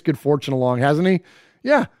serious good fortune along, hasn't he?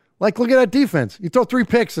 Yeah. Like, look at that defense. You throw 3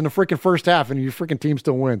 picks in the freaking first half and your freaking team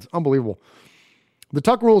still wins. Unbelievable. The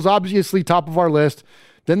Tuck rule is obviously top of our list.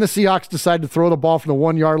 Then the Seahawks decided to throw the ball from the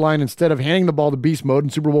 1-yard line instead of handing the ball to beast mode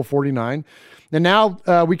in Super Bowl 49. And now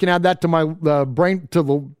we can add that to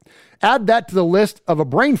the list of a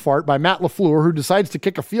brain fart by Matt LaFleur, who decides to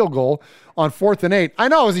kick a field goal on 4th and 8. I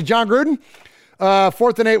know, is he John Gruden?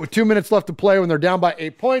 4th and 8 with 2 minutes left to play when they're down by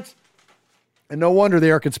 8 points. And no wonder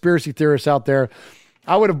there are conspiracy theorists out there.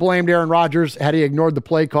 I would have blamed Aaron Rodgers had he ignored the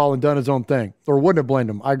play call and done his own thing, or wouldn't have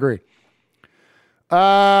blamed him. I agree.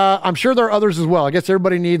 I'm sure there are others as well. I guess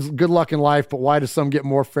everybody needs good luck in life, but why does some get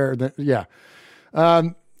more fair than, yeah.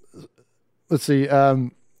 Let's see.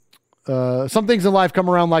 Some things in life come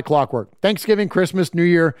around like clockwork. Thanksgiving, Christmas, New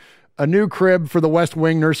Year, a new crib for the West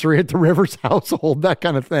Wing nursery at the Rivers household, that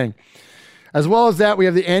kind of thing. As well as that, we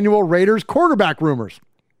have the annual Raiders quarterback rumors.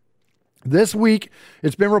 This week,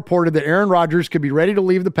 it's been reported that Aaron Rodgers could be ready to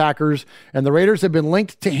leave the Packers, and the Raiders have been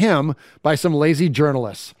linked to him by some lazy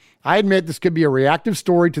journalists. I admit this could be a reactive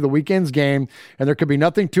story to the weekend's game, and there could be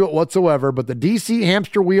nothing to it whatsoever, but the DC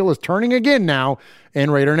hamster wheel is turning again now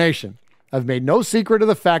in Raider Nation. I've made no secret of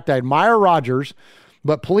the fact I admire Rodgers,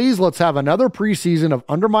 but please let's have another preseason of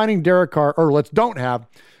undermining Derek Carr, or let's don't have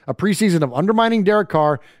a preseason of undermining Derek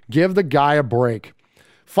Carr. Give the guy a break.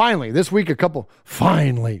 Finally, this week, a couple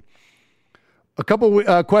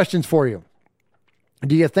questions for you.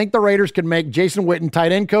 Do you think the Raiders can make Jason Witten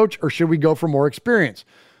tight end coach, or should we go for more experience?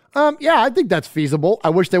 Yeah, I think that's feasible. I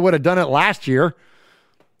wish they would have done it last year.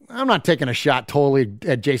 I'm not taking a shot totally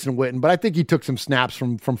at Jason Witten, but I think he took some snaps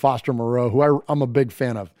from Foster Moreau, who I'm a big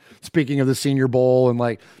fan of. Speaking of the Senior Bowl, and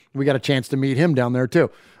like we got a chance to meet him down there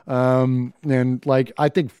too. And like I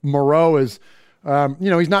think Moreau is,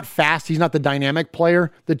 he's not fast. He's not the dynamic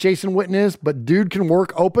player that Jason Witten is, but dude can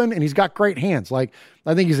work open and he's got great hands. Like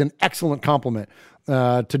I think he's an excellent compliment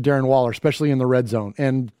to Darren Waller, especially in the red zone.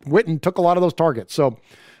 And Witten took a lot of those targets. So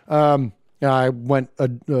I went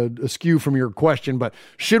askew from your question, but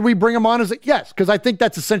should we bring him on? Yes, because I think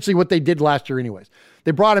that's essentially what they did last year anyways.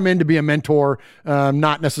 They brought him in to be a mentor,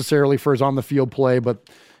 not necessarily for his on-the-field play, but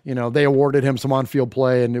they awarded him some on-field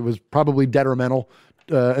play, and it was probably detrimental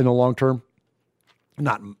in the long term.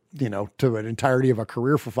 Not, to an entirety of a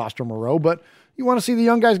career for Foster Moreau, but you want to see the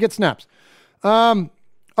young guys get snaps.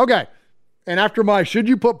 Okay. And after my should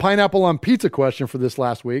you put pineapple on pizza question for this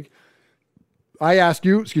last week, I asked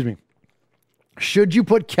you, should you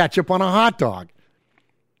put ketchup on a hot dog?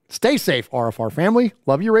 Stay safe, RFR family.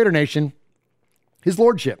 Love you, Raider Nation. His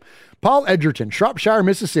Lordship, Paul Edgerton, Shropshire,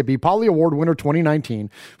 Mississippi, Polly Award winner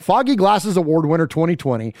 2019, Foggy Glasses Award winner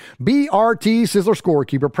 2020, BRT Sizzler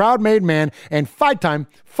scorekeeper, proud made man, and five-time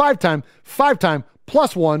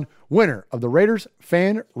 +1 winner of the Raiders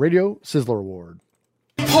Fan Radio Sizzler Award.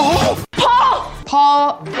 Paul! Paul!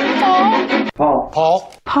 Paul! Paul!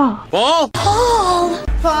 Paul. Paul! Paul! Paul. Paul!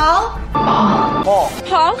 Paul! Paul!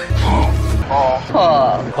 Paul!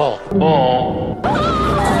 Paul! Paul! Paul!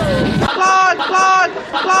 Claude! Claude!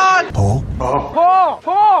 Claude! Paul? Paul! Paul! Paul!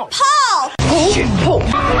 Paul! Paul!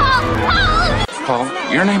 Paul,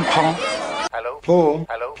 your name Paul? Hello? Paul?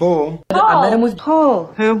 Hello? Paul? I met him with Paul.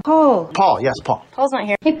 Who? Paul. Paul, yes, Paul. Paul's not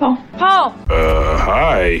here. Hey, Paul. Paul!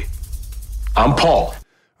 Hi. I'm Paul.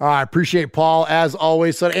 All right, appreciate Paul as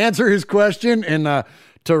always. So to answer his question and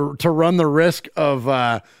to run the risk of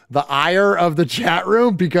the ire of the chat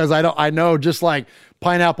room, because I know just like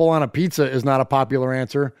pineapple on a pizza is not a popular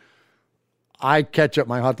answer. I ketchup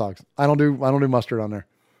my hot dogs. I don't do mustard on there.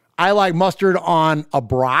 I like mustard on a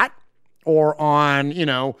brat or on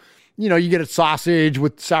you get a sausage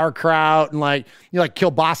with sauerkraut and like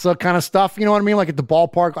kielbasa kind of stuff. You know what I mean? Like at the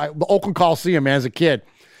ballpark, the Oakland Coliseum, man, as a kid.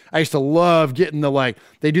 I used to love getting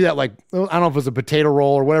they do that I don't know if it was a potato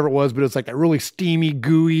roll or whatever it was, but it's like that really steamy,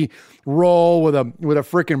 gooey roll with a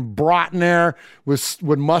freaking brat in there with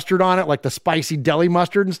mustard on it, like the spicy deli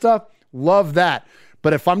mustard and stuff. Love that.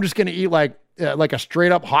 But if I'm just going to eat like a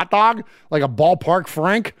straight up hot dog, like a ballpark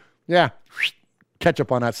Frank, yeah,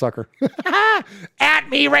 ketchup on that sucker. At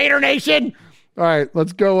me, Raider Nation. All right,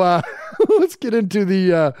 let's go. Let's get into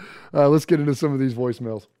some of these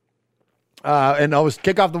voicemails. And always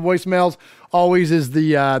kick off the voicemails. Always is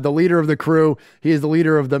the leader of the crew. He is the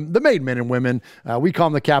leader of the made men and women. We call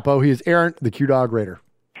him the capo. He is Aaron, the Q-Dog Raider.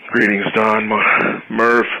 Greetings, Don,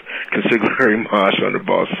 Murph, Consigliere Mosh,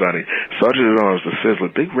 Underboss Sonny, Sergeant at Arms, the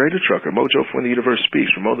Sizzler, Big Raider Trucker, Mojo from the Universe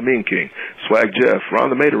Speaks, Ramon the Mean King, Swag Jeff, Ron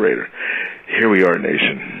the Mater Raider. Here we are,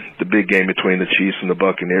 nation. The big game between the Chiefs and the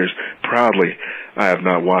Buccaneers. Proudly, I have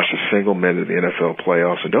not watched a single minute of the NFL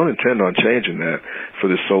playoffs and don't intend on changing that for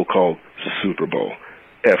this so-called Super Bowl.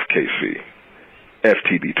 FKC,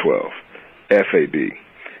 FTB12, FAB.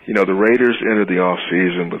 The Raiders entered the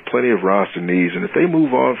offseason with plenty of roster needs, and if they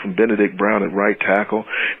move on from Benedict Brown at right tackle,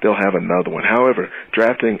 they'll have another one. However,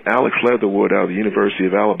 drafting Alex Leatherwood out of the University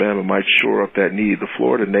of Alabama might shore up that need. The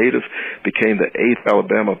Florida native became the 8th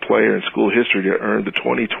Alabama player in school history to earn the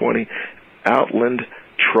 2020 Outland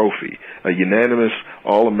Trophy, a unanimous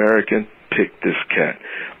All-American. Pick this cat.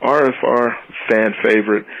 RFR fan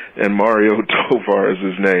favorite, and Mario Tovar is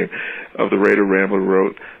his name, of the Raider Rambler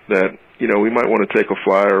wrote that, we might want to take a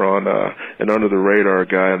flyer on an under-the-radar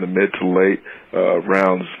guy in the mid to late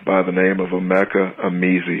rounds by the name of Emeka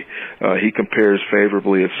Emezie. He compares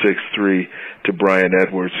favorably at 6'3" to Brian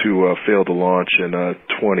Edwards, who failed to launch in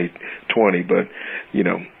 2020. But,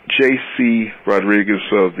 J.C. Rodriguez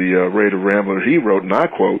of the Raider Rambler, he wrote, and I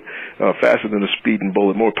quote, faster than a speeding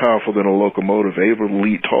bullet, more powerful than a locomotive, able to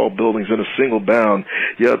lead tall buildings in a single bound.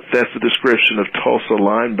 Yep, that's the description of Tulsa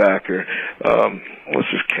linebacker. What's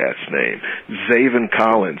his cat's name? Zaven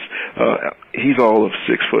Collins. He's all of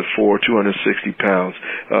 6'4", 260 pounds.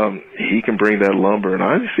 He can bring that lumber, and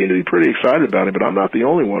I seem to be pretty excited about him, but I'm not the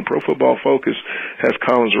only one. Pro Football Focus has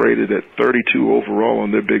Collins rated at 32 overall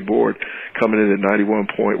on their big board, coming in at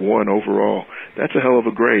 91.1 overall. That's a hell of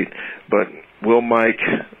a grade. But will Mike,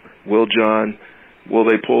 will John, will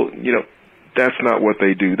they pull, that's not what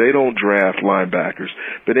they do. They don't draft linebackers.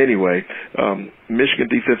 But anyway, Michigan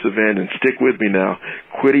defensive end, and stick with me now,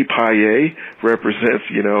 Kwity Paye represents,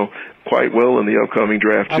 quite well in the upcoming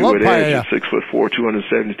draft too. At edge at 6'4",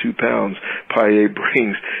 272 pounds. Paye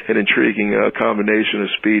brings an intriguing combination of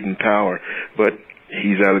speed and power. But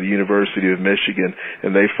he's out of the University of Michigan,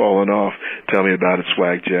 and they've fallen off. Tell me about it,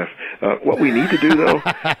 Swag Jeff. What we need to do, though,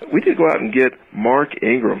 we need to go out and get Mark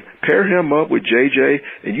Ingram. Pair him up with JJ,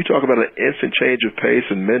 and you talk about an instant change of pace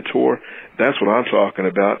and mentor. That's what I'm talking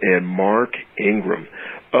about, and Mark Ingram.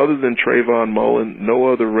 Other than Trayvon Mullen, no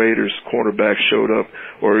other Raiders cornerback showed up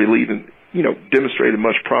or even demonstrated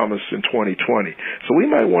much promise in 2020. So we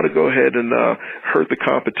might want to go ahead and hurt the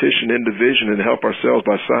competition in division and help ourselves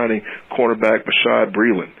by signing cornerback Bashaud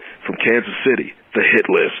Breeland from Kansas City, the hit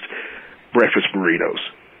list, breakfast burritos,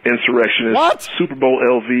 insurrectionist, Super Bowl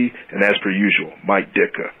LV, and as per usual, Mike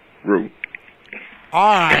Ditka. Rue.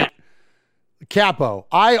 All right. Capo,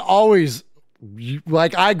 I always,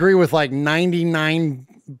 I agree with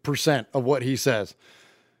 99% of what he says.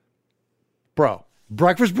 Bro,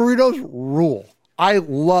 breakfast burritos rule. I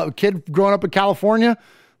love, kid growing up in California,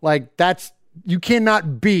 you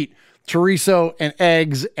cannot beat chorizo and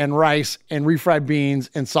eggs and rice and refried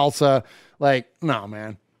beans and salsa. No,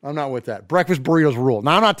 man. I'm not with that. Breakfast burritos rule.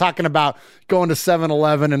 Now, I'm not talking about going to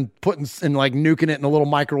 7-Eleven and putting and nuking it in a little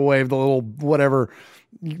microwave, the little whatever.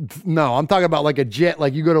 No, I'm talking about a jet.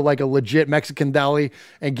 You go to a legit Mexican deli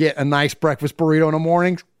and get a nice breakfast burrito in the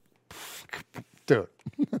morning. Dude,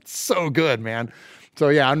 that's so good, man. So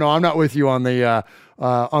yeah, no, I'm not with you on the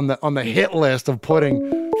hit list of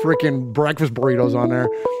putting freaking breakfast burritos on there.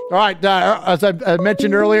 All right, as I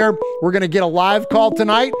mentioned earlier, we're going to get a live call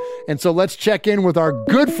tonight, and so let's check in with our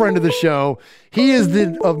good friend of the show. He is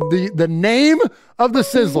the name of the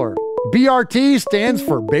Sizzler. BRT stands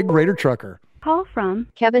for Big Raider Trucker. Call from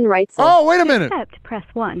Kevin Reitzel. Oh, wait a minute. Accept, press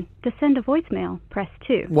 1. To send a voicemail, press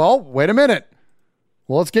 2. Well, wait a minute.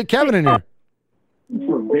 Well, let's get Kevin in here.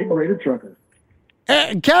 For Big Raider Trucker.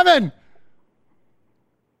 Hey, Kevin!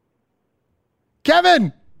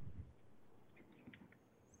 Kevin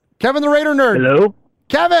the Raider Nerd. Hello?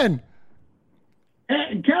 Kevin!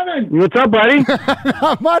 Hey, Kevin! What's up, buddy?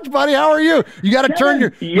 Not much, buddy. How are you? You got to turn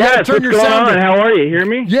your Yes, turn your what's sound going on? down. How are you? Hear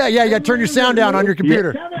me? Yeah, you got to turn your sound down on your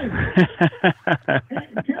computer. Kevin!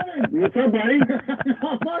 What's up, buddy?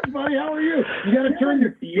 Not much, buddy. How are you? You got to turn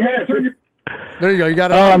your... There you go. You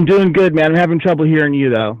got. Oh, I'm doing good, man. I'm having trouble hearing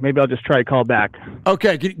you, though. Maybe I'll just try to call back.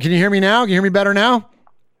 Okay. Can you hear me now? Can you hear me better now?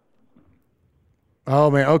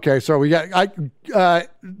 Oh man. Okay. So we got.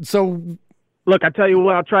 Look, I tell you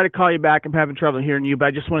what. I'll try to call you back. I'm having trouble hearing you, but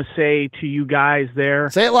I just want to say to you guys there.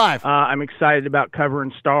 Say it live. I'm excited about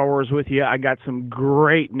covering Star Wars with you. I got some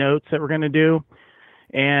great notes that we're going to do,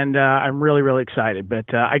 and I'm really, really excited.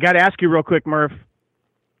 But I got to ask you real quick, Murph.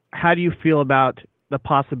 How do you feel about the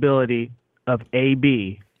possibility of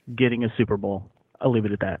AB getting a Super Bowl? I'll leave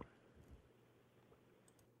it at that.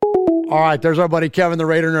 All right, there's our buddy Kevin, the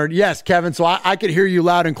Raider Nerd. Yes, Kevin, so I could hear you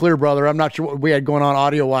loud and clear, brother. I'm not sure what we had going on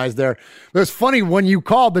audio-wise there. But it's funny, when you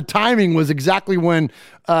called, the timing was exactly when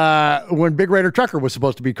Big Raider Trucker was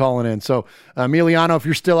supposed to be calling in. So, Emiliano, if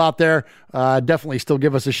you're still out there, definitely still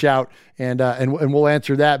give us a shout, and we'll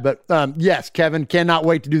answer that. But, yes, Kevin, cannot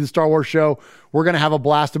wait to do the Star Wars show. We're going to have a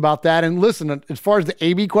blast about that. And listen, as far as the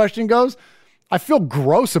AB question goes, I feel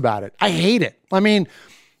gross about it. I hate it. I mean,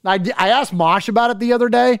 I asked Mosh about it the other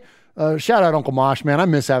day. Shout out Uncle Mosh, man. I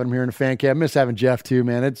miss having him here in the fan cave. I miss having Jeff too,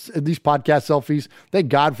 man. It's these podcast selfies. Thank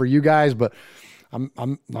God for you guys, but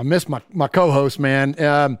I miss my co-host, man.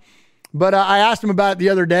 But I asked him about it the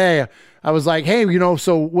other day. I was like, hey,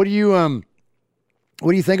 so what do you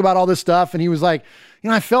think about all this stuff? And he was like,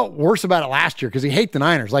 I felt worse about it last year because he hates the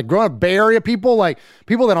Niners. Like growing up Bay Area people, like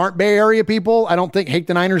people that aren't Bay Area people, I don't think hate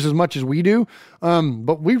the Niners as much as we do.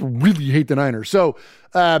 But we really hate the Niners. So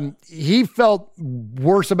he felt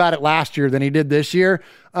worse about it last year than he did this year.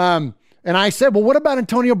 And I said, well, what about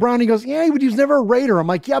Antonio Brown? He goes, yeah, he was never a Raider. I'm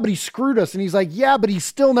like, yeah, but he screwed us. And he's like, yeah, but he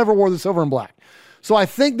still never wore the silver and black. So I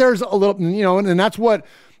think there's a little, and that's what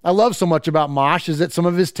I love so much about Mosh, is that some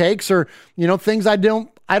of his takes are, things I don't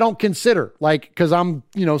consider, cause I'm,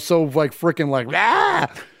 so freaking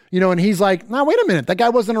and he's like, no, wait a minute. That guy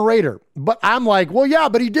wasn't a Raider. But I'm like, well, yeah,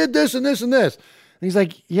 but he did this and this and this. And he's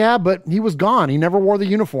like, yeah, but he was gone. He never wore the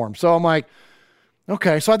uniform. So I'm like,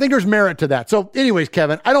 okay. So I think there's merit to that. So anyways,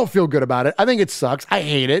 Kevin, I don't feel good about it. I think it sucks. I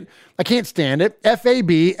hate it. I can't stand it.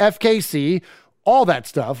 FAB, FKC, all that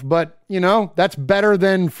stuff. But that's better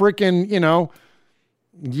than freaking,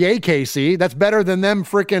 yay KC. That's better than them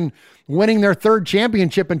freaking winning their third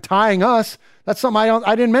championship and tying us. That's something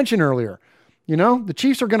I didn't mention earlier. The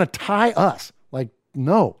Chiefs are going to tie us.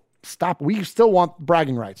 No, stop. We still want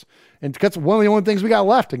bragging rights. And that's one of the only things we got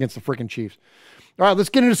left against the freaking Chiefs. All right, let's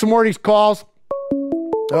get into some more of these calls.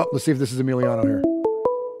 Oh, let's see if this is Emiliano here.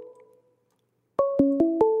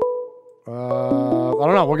 I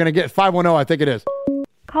don't know. We're going to get 510. I think it is.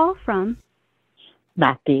 Call from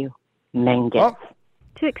Matthew Mangus. Oh.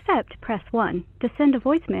 To accept, press 1. To send a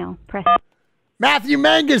voicemail, press... Matthew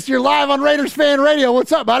Mangus, you're live on Raiders Fan Radio.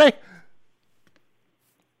 What's up, buddy?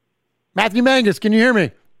 Matthew Mangus, can you hear me?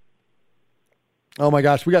 Oh, my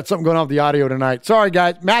gosh. We got something going on with the audio tonight. Sorry,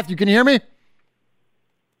 guys. Matthew, can you hear me?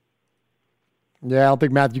 Yeah, I don't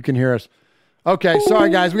think Matthew can hear us. Okay, sorry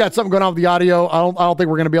guys, we got something going on with the audio. I don't think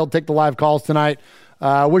we're going to be able to take the live calls tonight.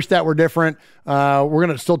 Wish that were different. We're going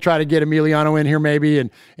to still try to get Emiliano in here maybe.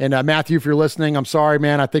 And Matthew, if you're listening, I'm sorry,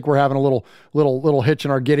 man. I think we're having a little hitch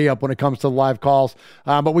in our giddy up when it comes to the live calls.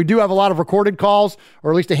 But we do have a lot of recorded calls,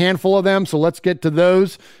 or at least a handful of them. So let's get to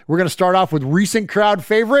those. We're going to start off with recent crowd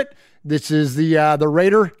favorite. This is the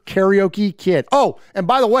Raider Karaoke Kid. Oh, and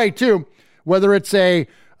by the way, too, whether it's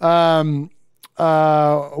an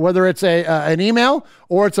email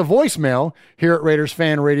or it's a voicemail here at Raiders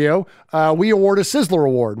Fan Radio, we award a Sizzler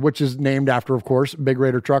Award, which is named after, of course, Big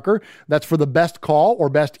Raider Trucker. That's for the best call or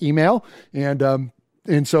best email. And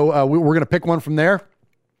so we're going to pick one from there.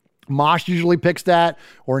 Mosh usually picks that,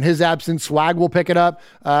 or in his absence, Swag will pick it up.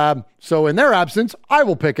 So in their absence, I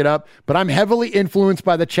will pick it up, but I'm heavily influenced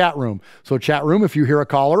by the chat room. So chat room, if you hear a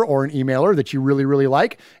caller or an emailer that you really, really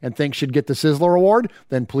like and think should get the Sizzler Award,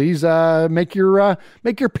 then please make your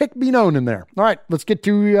pick be known in there. All right, let's get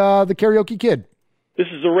to the Karaoke Kid. This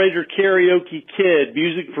is the Raider Karaoke Kid,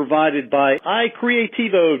 music provided by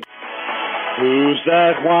iCreativo. Who's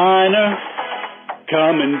that whiner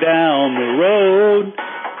coming down the road?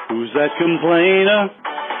 Who's that complainer?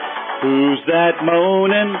 Who's that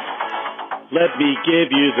moaning? Let me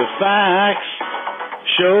give you the facts.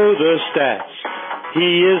 Show the stats.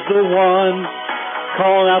 He is the one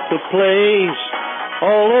calling out the plays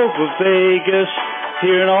all over Vegas,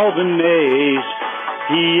 hearing all the nays.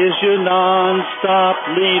 He is your non-stop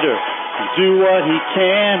leader. Do what he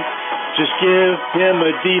can. Just give him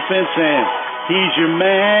a defense and he's your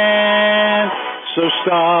man. So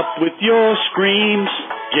stop with your screams.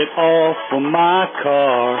 Get off of my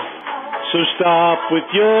car. So stop with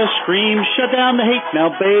your screams. Shut down the hate now,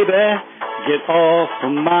 baby. Get off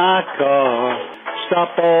of my car.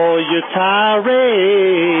 Stop all your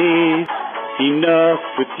tirades. Enough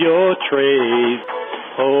with your trade.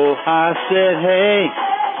 Oh, I said, hey,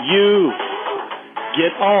 you.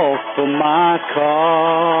 Get off of my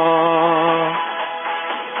car.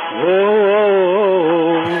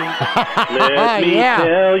 Whoa. Let me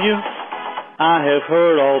tell you. I have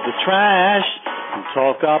heard all the trash and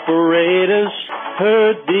talk operators,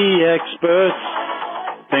 heard the experts,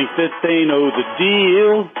 think that they know the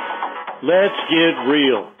deal. Let's get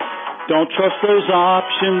real. Don't trust those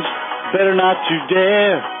options, better not to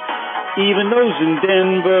dare. Even those in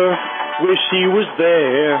Denver wish he was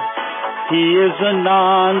there. He is a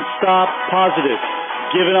non-stop positive,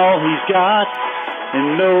 giving all he's got,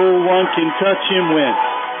 and no one can touch him when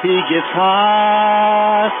he gets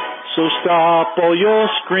hot. So stop all your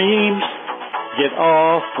screams, get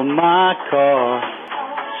off of my car.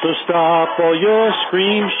 So stop all your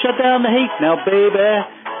screams, shut down the hate now, baby.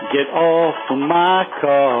 Get off of my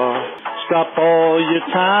car. Stop all your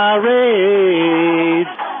tirades,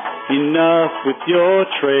 enough with your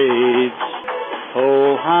trades.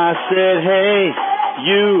 Oh, I said, hey,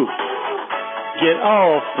 you, get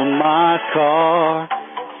off of my car.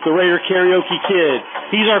 The Raider Karaoke Kid,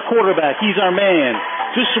 he's our quarterback, he's our man.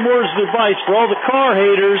 Just some words of advice for all the car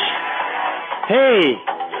haters. Hey,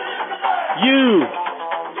 you,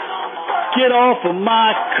 get off of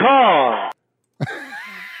my car.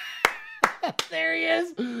 There he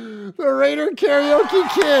is, the Raider Karaoke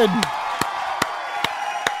Kid.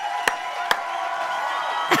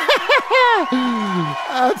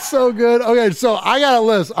 That's so good. Okay, so I got a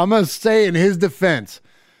list. I'm going to say in his defense.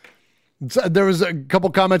 There was a couple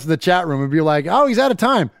comments in the chat room and be like, oh, he's out of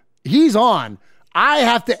time. He's on. I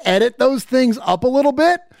have to edit those things up a little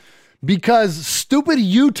bit because stupid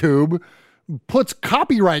YouTube puts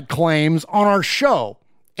copyright claims on our show.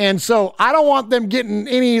 And so I don't want them getting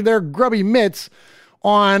any of their grubby mitts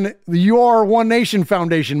on the Your One Nation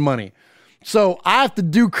Foundation money. So I have to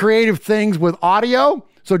do creative things with audio.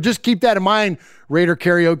 So just keep that in mind, Raider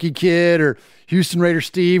Karaoke Kid or Houston Raider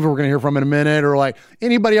Steve, who we're going to hear from in a minute, or like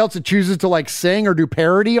anybody else that chooses to like sing or do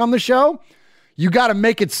parody on the show. You got to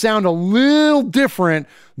make it sound a little different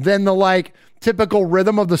than the like typical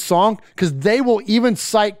rhythm of the song, because they will even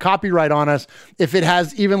cite copyright on us if it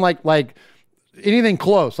has even like anything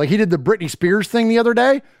close. Like he did the Britney Spears thing the other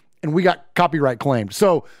day and we got copyright claimed.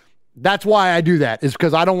 So that's why I do that, is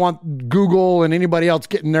because I don't want Google and anybody else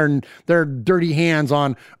getting their dirty hands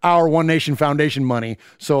on our One Nation Foundation money.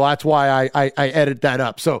 So that's why I edit that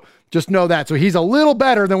up. So just know that. So he's a little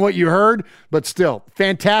better than what you heard, but still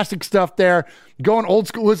fantastic stuff there. Going old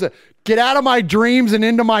school. Listen, get out of my dreams and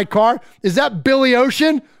into my car. Is that Billy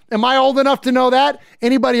Ocean? Am I old enough to know that?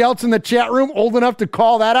 Anybody else in the chat room old enough to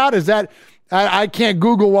call that out? Is that, I can't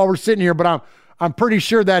Google while we're sitting here, but I'm pretty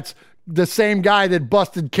sure that's the same guy that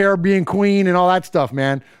busted Caribbean Queen and all that stuff,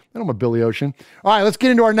 man. And I'm a Billy Ocean. All right, let's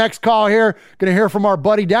get into our next call here. Going to hear from our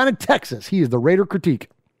buddy down in Texas. He is the Raider Critique.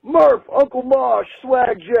 Murph, Uncle Mosh,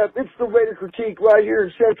 Swag Jeff, it's the Raider Critique right here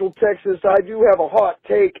in Central Texas. I do have a hot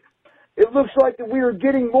take. It looks like that we are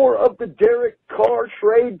getting more of the Derek Carr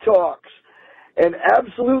trade talks. And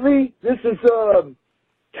absolutely, this is,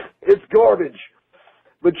 it's garbage.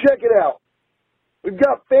 But check it out. We've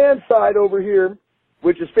got Fanside over here,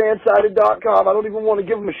 which is fansided.com. I don't even want to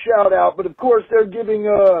give them a shout out, but of course they're giving,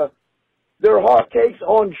 their hot takes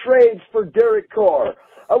on trades for Derek Carr.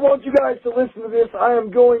 I want you guys to listen to this. I am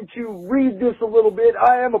going to read this a little bit.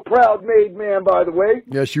 I am a proud made man, by the way.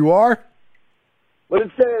 Yes, you are. But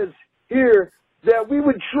it says here that we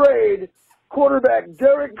would trade quarterback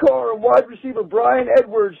Derek Carr and wide receiver Brian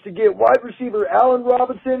Edwards to get wide receiver Allen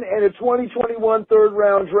Robinson and a 2021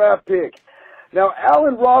 third-round draft pick. Now,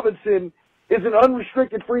 Allen Robinson is an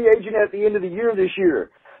unrestricted free agent at the end of the year this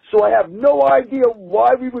year. So I have no idea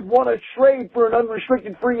why we would want to trade for an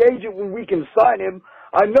unrestricted free agent when we can sign him.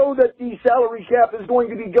 I know that the salary cap is going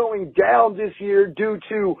to be going down this year due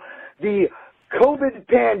to the COVID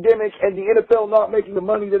pandemic and the NFL not making the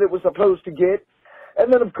money that it was supposed to get.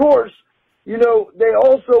 And then, of course, you know, they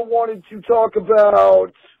also wanted to talk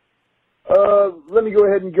about, let me go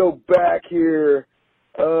ahead and go back here.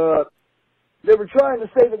 They were trying to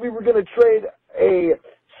say that we were going to trade a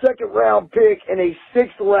second-round pick and a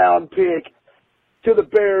sixth-round pick to the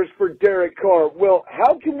Bears for Derek Carr. Well,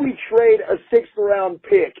 how can we trade a sixth-round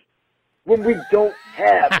pick when we don't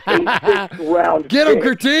have a sixth-round pick? Get him,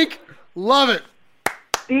 Critique. Love it.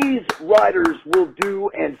 These writers will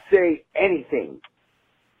do and say anything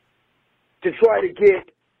to try to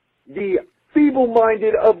get the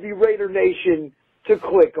feeble-minded of the Raider Nation to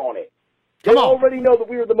click on it. They already know that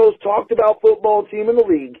we are the most talked about football team in the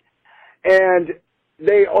league, and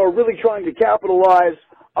they are really trying to capitalize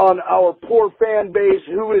on our poor fan base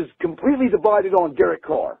who is completely divided on Derek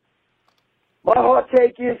Carr. My hot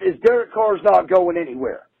take is Derek Carr's not going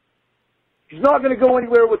anywhere. He's not going to go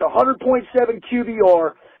anywhere with 100.7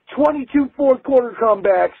 QBR, 22 fourth-quarter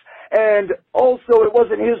comebacks, and also it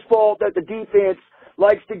wasn't his fault that the defense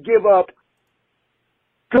likes to give up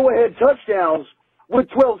go-ahead touchdowns with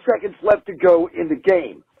 12 seconds left to go in the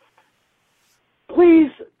game. Please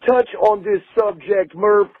touch on this subject,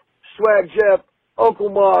 Murph, Swag Jeff, Uncle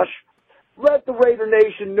Mosh. Let the Raider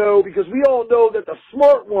Nation know, because we all know that the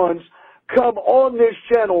smart ones come on this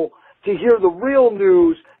channel to hear the real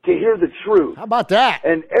news, to hear the truth. How about that?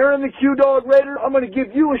 And Aaron the Q-Dog Raider, I'm going to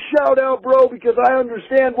give you a shout-out, bro, because I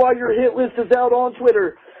understand why your hit list is out on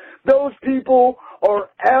Twitter. Those people are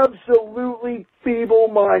absolutely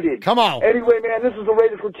feeble-minded. Come on. Anyway, man, this is the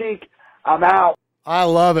Raider Critique. I'm out. I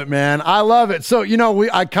love it, man. I love it. So, you know,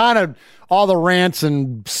 I kind of, all the rants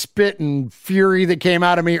and spit and fury that came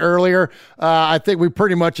out of me earlier, I think we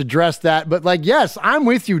pretty much addressed that. But, like, yes, I'm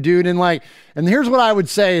with you, dude. And, like, and here's what I would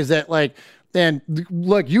say is that, like, and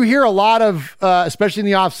look, you hear a lot of, especially in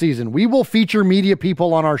the off season, we will feature media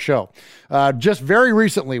people on our show. Just very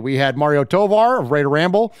recently, we had Mario Tovar of Raider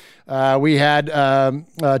Ramble. We had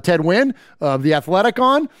Ted Wynn of The Athletic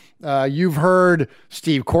on. You've heard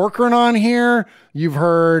Steve Corcoran on here. You've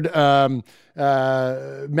heard Matthew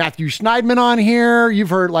Schneidman on here. You've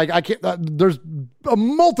heard, like, there's a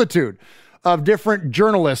multitude of different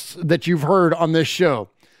journalists that you've heard on this show.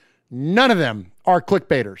 None of them are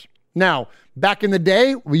clickbaiters. Now, back in the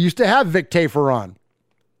day, we used to have Vic Tafur on.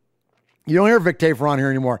 You don't hear Vic Tafur on here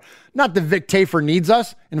anymore. Not that Vic Tafur needs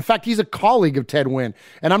us. In fact, he's a colleague of Ted Wynn.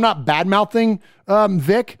 And I'm not bad-mouthing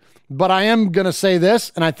Vic, but I am going to say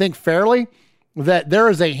this, and I think fairly, that there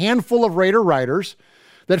is a handful of Raider writers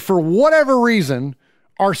that for whatever reason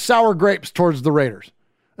are sour grapes towards the Raiders,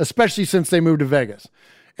 especially since they moved to Vegas.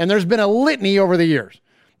 And there's been a litany over the years.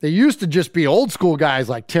 They used to just be old school guys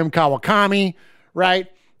like Tim Kawakami, right?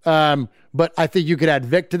 But I think you could add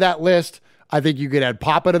Vic to that list. I think you could add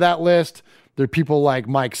Papa to that list. There are people like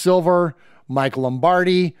Mike Silver, Mike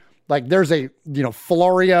Lombardi. Like there's a,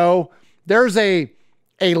 Florio. There's a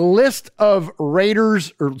list of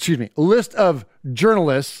Raiders, list of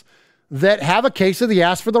journalists that have a case of the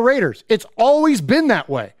ass for the Raiders. It's always been that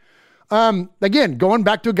way. Again, going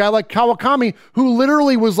back to a guy like Kawakami, who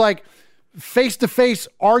literally was like face-to-face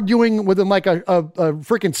arguing within like a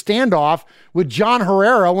freaking standoff with John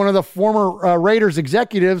Herrera, one of the former Raiders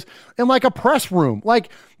executives, in like a press room. Like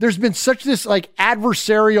there's been such this like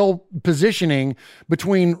adversarial positioning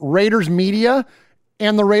between Raiders media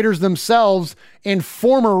and the Raiders themselves and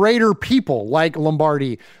former Raider people like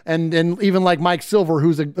Lombardi and even like Mike Silver,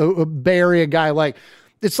 who's a Bay Area guy. Like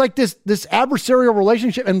it's like this adversarial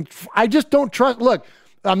relationship. And I just don't trust. Look,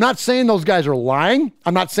 I'm not saying those guys are lying.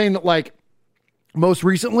 I'm not saying that like Most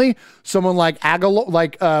recently, someone like Aguilar,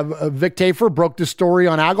 Vic Tafur broke this story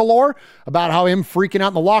on Aguilar about how him freaking out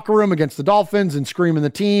in the locker room against the Dolphins and screaming the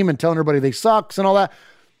team and telling everybody they sucks and all that.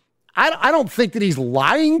 I don't think that he's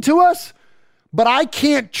lying to us, but I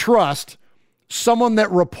can't trust someone that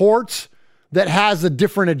reports that has a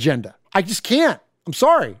different agenda. I just can't. I'm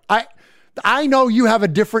sorry. I know you have a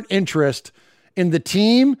different interest in the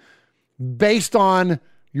team based on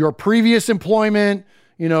your previous employment,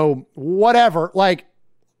 whatever. Like,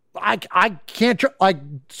 I can't,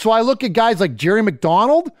 so I look at guys like Jerry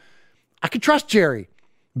McDonald. I can trust Jerry.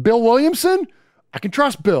 Bill Williamson, I can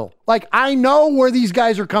trust Bill. Like, I know where these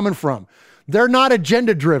guys are coming from. They're not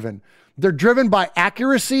agenda driven. They're driven by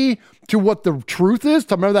accuracy to what the truth is.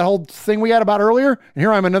 Remember that whole thing we had about earlier? And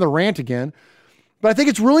here I'm another rant again. But I think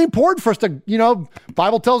it's really important for us to,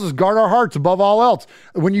 Bible tells us guard our hearts above all else.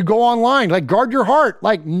 When you go online, guard your heart.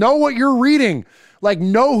 Know what you're reading.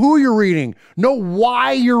 Know who you're reading. Know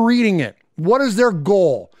why you're reading it. What is their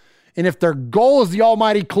goal? And if their goal is the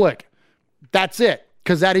almighty click, that's it,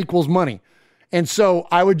 because that equals money. And so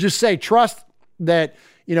I would just say, trust that,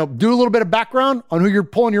 do a little bit of background on who you're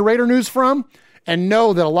pulling your Raider news from, and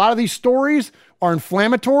know that a lot of these stories are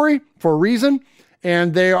inflammatory for a reason,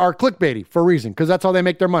 and they are clickbaity for a reason, because that's how they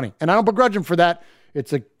make their money. And I don't begrudge them for that.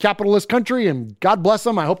 It's a capitalist country, and God bless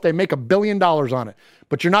them. I hope they make $1 billion on it.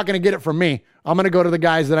 But you're not going to get it from me. I'm going to go to the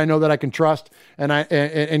guys that I know that I can trust,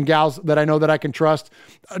 and gals that I know that I can trust.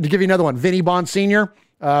 To give you another one, Vinny Bond Sr.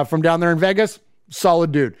 From down there in Vegas,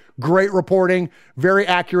 solid dude. Great reporting, very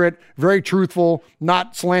accurate, very truthful,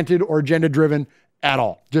 not slanted or agenda-driven at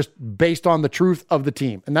all. Just based on the truth of the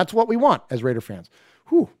team. And that's what we want as Raider fans.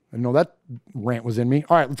 Whew, I know that rant was in me.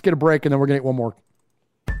 All right, let's get a break, and then we're going to get one more.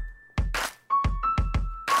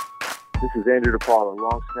 This is Andrew DePaula,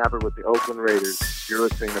 long snapper with the Oakland Raiders. You're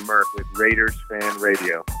listening to Murph with Raiders Fan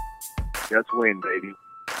Radio. Just win, baby.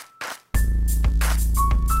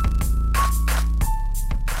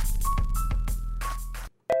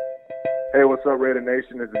 Hey, what's up, Raider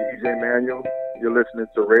Nation? This is EJ Manuel. You're listening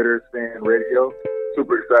to Raiders Fan Radio.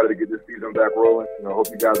 Super excited to get this season back rolling, and I hope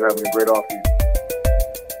you guys are having a great offseason.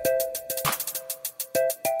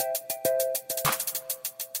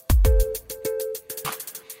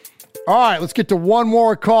 All right, let's get to one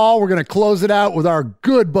more call. We're going to close it out with our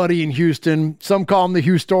good buddy in Houston. Some call him the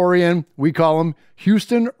Houstorian. We call him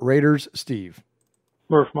Houston Raiders Steve.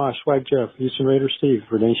 Murph, Mosh, Swag Jeff, Houston Raiders Steve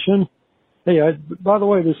for Nation. Hey, by the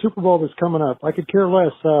way, the Super Bowl is coming up. I could care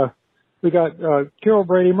less. We got Carol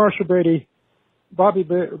Brady, Marshall Brady, Bobby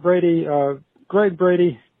Brady, Greg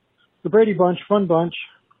Brady, the Brady Bunch, Fun Bunch,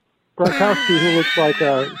 Gronkowski, who looks like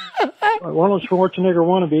Arnold Schwarzenegger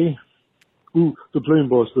wannabe. Ooh, the plane,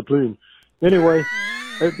 boss, the plane. Anyway,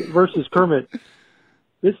 versus Kermit.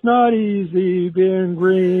 It's not easy being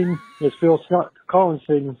green, as Phil Collins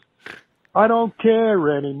sings. I don't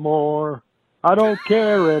care anymore. I don't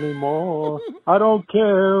care anymore. I don't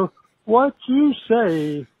care what you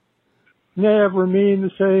say. Never mean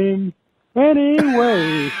the same.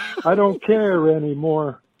 Anyway, I don't care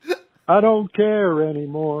anymore. I don't care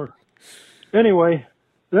anymore. Anyway,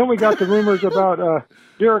 then we got the rumors about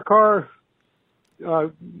Derek Carr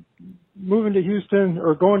moving to Houston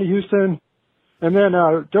or going to Houston, and then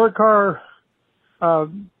Derek Carr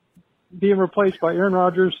being replaced by Aaron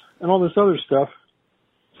Rodgers and all this other stuff.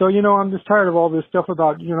 So, I'm just tired of all this stuff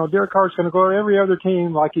about, Derek Carr's going to go to every other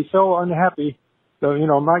team like he's so unhappy. The,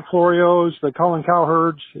 Mike Florio's, the Colin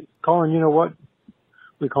Cowherds, Colin, what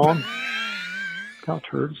we call him? Cow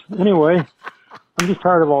turds. Anyway, I'm just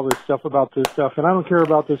tired of all this stuff about this stuff, and I don't care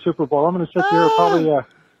about the Super Bowl. I'm going to sit there probably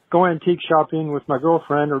go antique shopping with my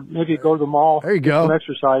girlfriend, or maybe go to the mall. There you go. Some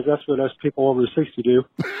exercise. That's what us people over 60 do.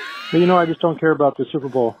 But, I just don't care about the Super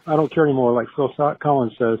Bowl. I don't care anymore, like Phil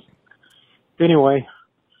Collins says. Anyway,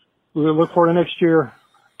 we look forward to next year.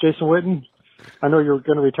 Jason Witten, I know you're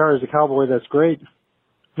going to retire as a Cowboy. That's great.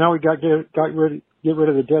 Now we got to get rid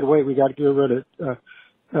of the dead weight. We got to get rid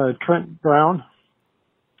of Trent Brown.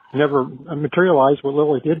 Never materialized what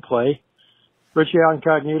little he did play. Richie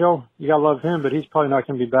Incognito, you got to love him, but he's probably not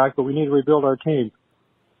going to be back, but we need to rebuild our team.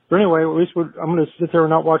 But anyway, at least I'm going to sit there and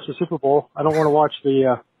not watch the Super Bowl. I don't want to watch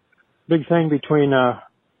the big thing between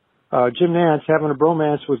Jim Nantz having a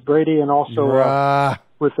bromance with Brady and also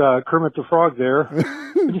with Kermit the Frog there.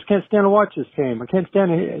 I just can't stand to watch this game. I can't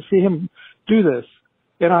stand to see him do this.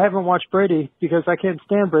 And I haven't watched Brady because I can't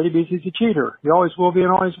stand Brady because he's a cheater. He always will be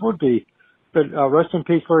and always would be. But rest in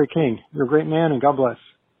peace, Larry King. You're a great man, and God bless.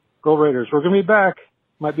 Go Raiders. We're going to be back.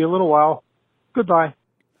 Might be a little while. Goodbye.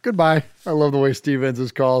 Goodbye. I love the way Steve ends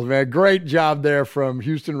his calls, man. Great job there from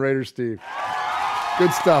Houston Raiders Steve.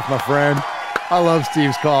 Good stuff, my friend. I love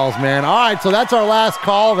Steve's calls, man. All right, so that's our last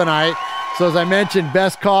call of the night. So as I mentioned,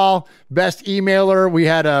 best call, best emailer. We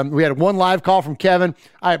had one live call from Kevin.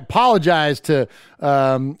 I apologize to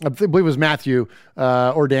I believe it was Matthew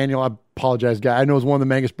or Daniel. I apologize, guy. I know it was one of the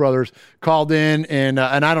Mangus brothers called in, and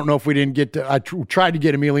I don't know if we didn't get to. I tried to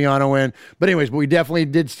get Emiliano in, but anyways, but we definitely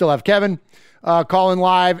did still have Kevin call in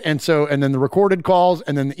live, and then the recorded calls,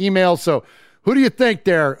 and then the emails. So who do you think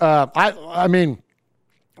there? I mean,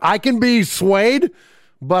 I can be swayed.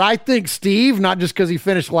 But I think Steve, not just because he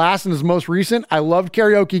finished last in his most recent, I loved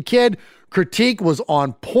Karaoke Kid. Critique was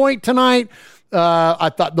on point tonight.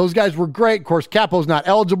 I thought those guys were great. Of course, Capo's not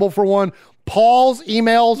eligible for one. Paul's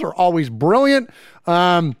emails are always brilliant.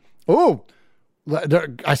 I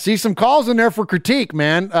see some calls in there for Critique,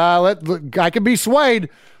 man. I can be swayed.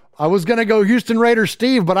 I was going to go Houston Raiders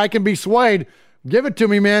Steve, but I can be swayed. Give it to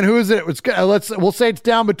me, man. Who is it? We'll say it's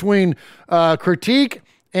down between Critique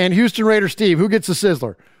and Houston Raider Steve. Who gets the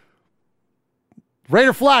Sizzler?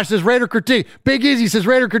 Raider Flash says Raider Critique. Big Easy says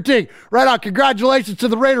Raider Critique. Right on. Congratulations to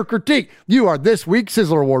the Raider Critique. You are this week's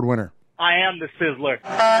Sizzler Award winner. I am the Sizzler.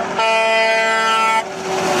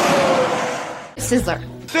 Sizzler.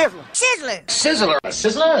 Sizzler. Sizzler. Sizzler.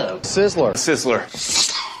 Sizzler. Sizzler.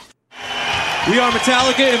 Sizzler. We are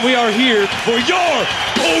Metallica, and we are here for your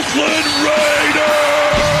Oakland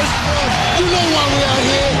Raiders! You know why we out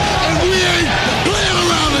here, and we ain't playing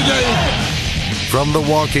around today. From The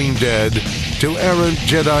Walking Dead to errant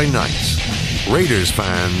Jedi Knights, Raiders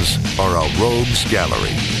fans are a rogues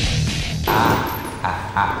gallery.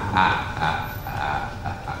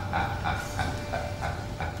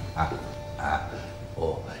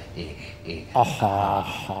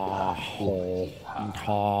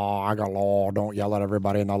 Don't yell at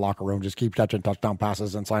everybody in the locker room. Just keep catching touchdown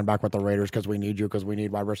passes and sign back with the Raiders because we need you, because we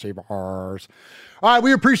need wide receivers. All right,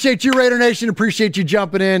 we appreciate you, Raider Nation. Appreciate you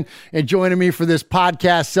jumping in and joining me for this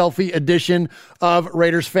podcast selfie edition of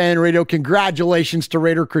Raiders Fan Radio. Congratulations to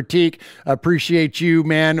Raider Critique. Appreciate you,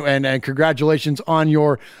 man, and congratulations on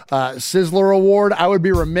your Sizzler Award. I would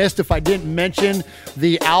be remiss if I didn't mention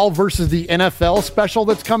the Al versus the NFL special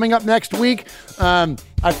that's coming up next week.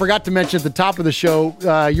 I forgot to mention at the top of the show,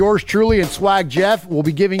 yours truly and Swag Jeff will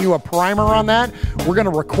be giving you a primer on that. We're going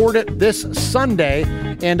to record it this Sunday,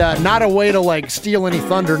 and not a way to like steal any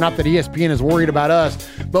thunder, not that ESPN is worried about us,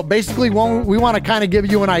 but basically we want to kind of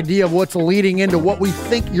give you an idea of what's leading into what we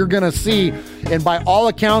think you're going to see. And by all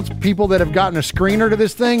accounts, people that have gotten a screener to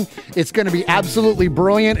this thing, it's going to be absolutely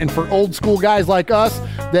brilliant. And for old school guys like us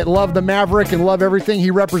that love the Maverick and love everything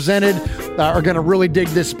he represented, are going to really dig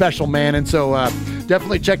this special, man. And so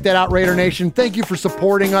definitely check that out, Raider Nation. Thank you for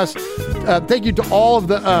supporting us. Thank you to all of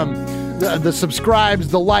the subscribes,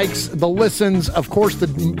 the likes, the listens, of course, the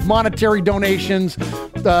monetary donations,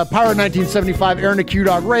 Power 1975, Aaron the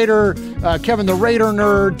Q-Dog Raider, Kevin the Raider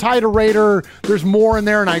Nerd, Ty the Raider. There's more in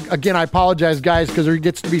there. And I apologize, guys, because there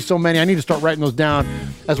gets to be so many. I need to start writing those down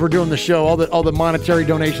as we're doing the show, all the monetary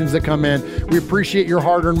donations that come in. We appreciate your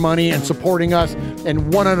hard-earned money and supporting us.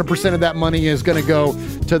 And 100% of that money is going to go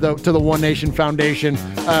to the One Nation Foundation.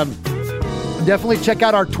 Definitely check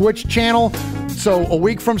out our Twitch channel. So a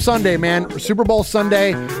week from Sunday, man, Super Bowl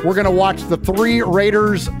Sunday, we're going to watch the 3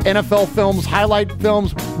 Raiders NFL films, highlight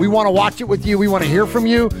films. We want to watch it with you. We want to hear from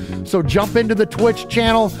you. So jump into the Twitch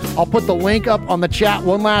channel. I'll put the link up on the chat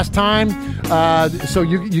one last time. So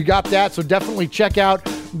you got that. So definitely check out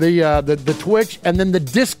the Twitch, and then the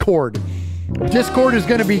Discord. Discord is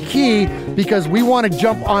going to be key because we want to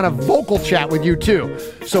jump on a vocal chat with you too.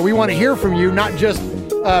 So we want to hear from you, not just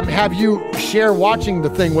have you share watching the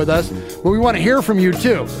thing with us, but we want to hear from you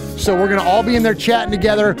too. So we're going to all be in there chatting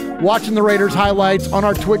together, watching the Raiders highlights on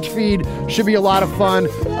our Twitch feed. Should be a lot of fun.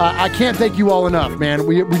 I can't thank you all enough, man.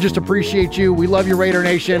 We just appreciate you. We love you, Raider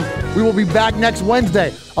Nation. We will be back next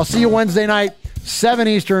Wednesday. I'll see you Wednesday night, 7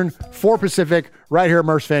 Eastern, 4 Pacific, right here at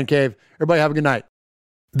Murph's Fan Cave. Everybody have a good night.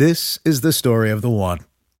 This is the story of the one.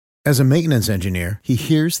 As a maintenance engineer, he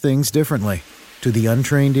hears things differently. To the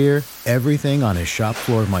untrained ear, everything on his shop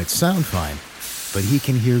floor might sound fine, but he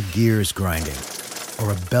can hear gears grinding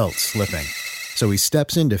or a belt slipping. So he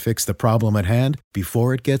steps in to fix the problem at hand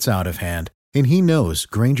before it gets out of hand. And he knows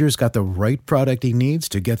Grainger's got the right product he needs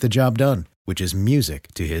to get the job done, which is music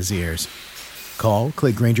to his ears. Call,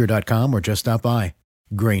 click Grainger.com, or just stop by.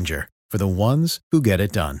 Grainger, for the ones who get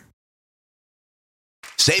it done.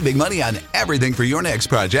 Saving money on everything for your next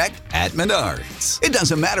project at Menards. It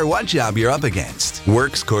doesn't matter what job you're up against.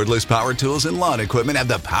 Works cordless power tools and lawn equipment have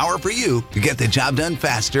the power for you to get the job done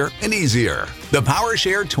faster and easier. The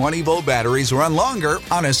PowerShare 20-volt batteries run longer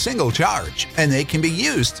on a single charge, and they can be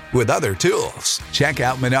used with other tools. Check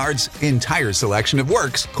out Menards' entire selection of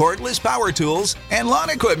Works cordless power tools and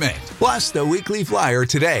lawn equipment, plus the weekly flyer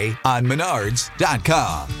today on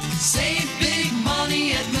Menards.com. Save big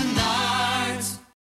money at Menards.